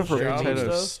I could go everyone's for jobs and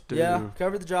potato stuff? stew. Yeah,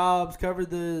 cover the jobs, cover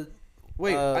the.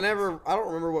 Wait, Uh, I don't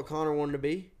remember what Connor wanted to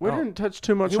be. We Oh. didn't touch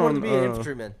too much He wanted on. to be an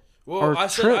infantryman. Well, Or I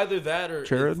said trip, either that or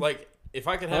Jared? if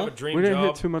I could have a dream we didn't job,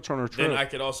 hit too much on our then trip. I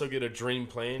could also get a dream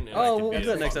plane. And Oh, I could we'll be do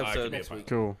that a- next I could episode. be a Next week.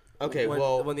 Cool. Okay, when,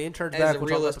 well, when the intern's as back, a we'll talk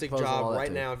about the realistic proposal and all job that right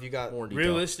too. now, if you got More in detail.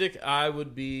 Realistic, I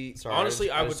would be. Sorry,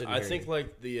 honestly, I I just would. didn't I hear think you.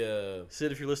 like the.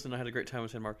 Sid, if you're listening, I had a great time with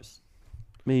San Marcos.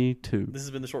 Me too. This has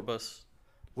been the short bus.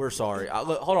 We're sorry.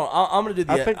 Look, hold on. I'm gonna do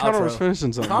the I think Connor outro. was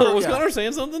finishing something. Connor- was yeah. Connor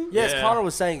saying something? Yes, Yeah. Connor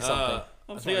was saying something.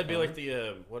 I think I'd be like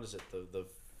the what is it the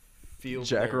field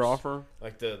Jack nurse. Roffer.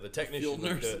 Like the technician, Field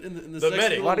like nurse the, in the the sex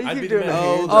medic. field. Why do you I'd keep be the doing medic.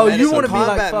 Oh, Oh, medic. you So want to be like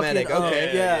combat fucking medic,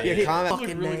 okay. Yeah, Yeah, his combat-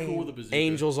 fucking really name. cool with the bazooka.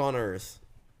 Angels on Earth.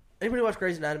 Anybody watch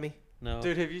Grey's Anatomy? No.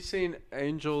 Dude, have you seen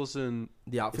Angels and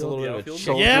The It's a outfield. little Yeah, bit outfield? of a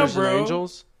Soldiers Yeah, and bro.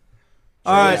 Angels?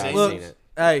 All Yeah, right, I've look. seen it.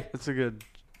 Hey, It's a good.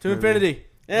 to movie. infinity.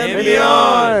 And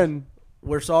beyond.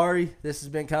 We're sorry. This has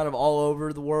been kind of all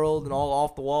over the world and all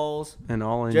off the walls. And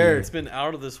all in Jared. It's been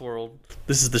out of this world.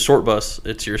 This is the short bus.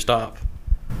 It's your stop.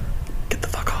 Get the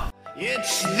fuck off.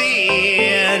 It's the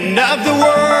end of the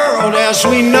world as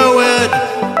we know it.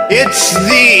 It's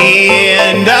the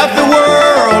end of the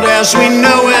world as we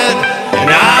know it. And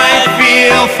I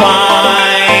feel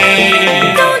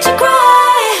fine. Don't you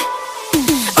cry,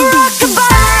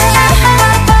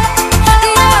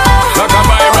 rockabye. No,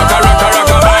 Rockabye,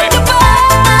 rockabye.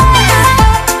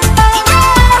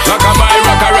 Rockabye,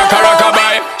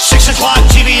 rockabye. 6 o'clock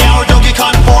TV hour, don't get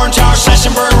caught in foreign tower. Slash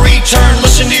and burn, return.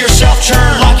 Listen to yourself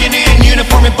churn. Locking in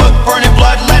uniform and book, burning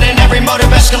blood. Letting every motive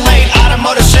escalate.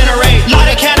 Automotive incinerate.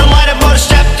 Light a candle, light a motor.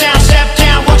 Step down, step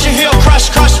down. Watch your heel crush,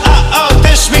 crush.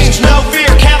 This means no fear.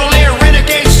 Cavalier,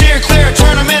 renegade, steer clear.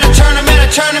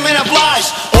 Tournament of lies.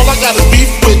 All I got is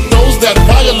beef with those that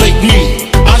violate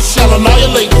me. I shall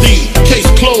annihilate thee. Case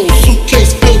closed,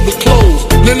 suitcase filled with clothes,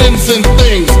 linens and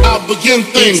things. I'll begin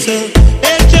things.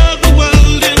 Edge of the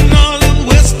world in all of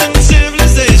Western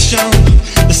civilization.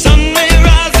 The sun may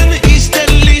rise in the east, at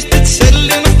least it's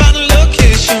settled in a final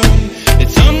location.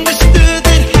 It's understood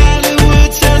that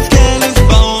Hollywood sells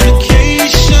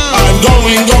Californication. I'm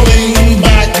going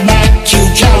back to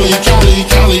Cali, Cali,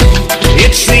 Cali.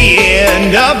 It's the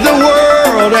end of the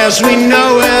world as we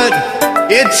know it.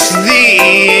 It's the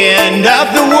end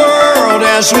of the world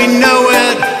as we know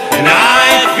it, and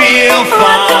I feel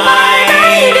fine.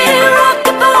 Baby,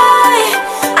 rock-a-bye.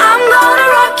 I'm gonna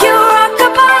rock you,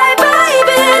 rock-a-bye,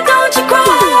 baby. Don't you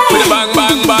cry. With a bang,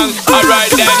 bang, bang.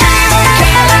 Alright then.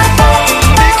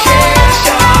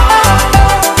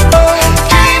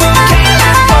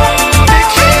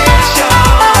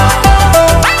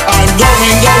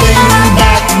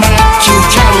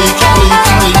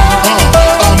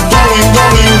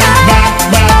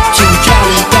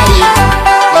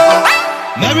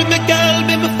 Marry my girl,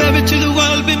 be my fairy to the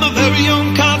world, be my very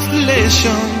own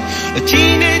constellation. A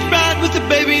teenage bride with a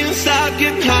baby inside,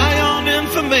 getting high on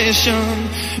information.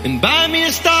 And buy me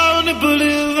a star on the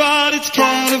boulevard, it's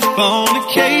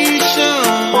Californication.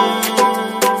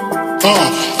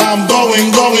 I'm going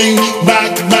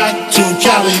back to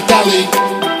Cali.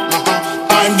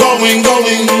 I'm going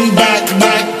back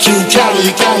to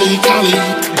Cali.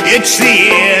 It's the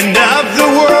end of the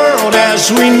world as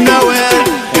we know it,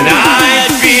 and I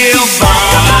feel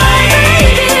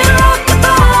fine.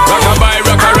 Rock-a-bye,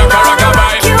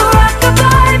 rock-a-bye.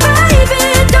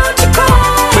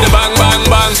 With a bang, bang,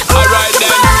 bang. Alright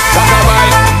then.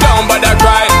 Rock-a-bye, down by the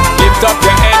cry. Lift up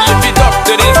your head, lift it up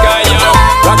to the sky, yo.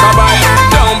 Rock-a-bye,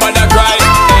 down by the cry.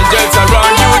 Angels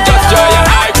around you, just joy your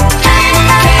eye.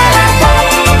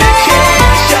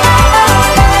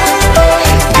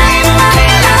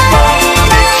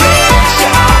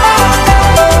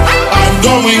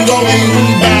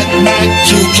 Going back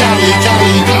to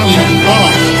Cali.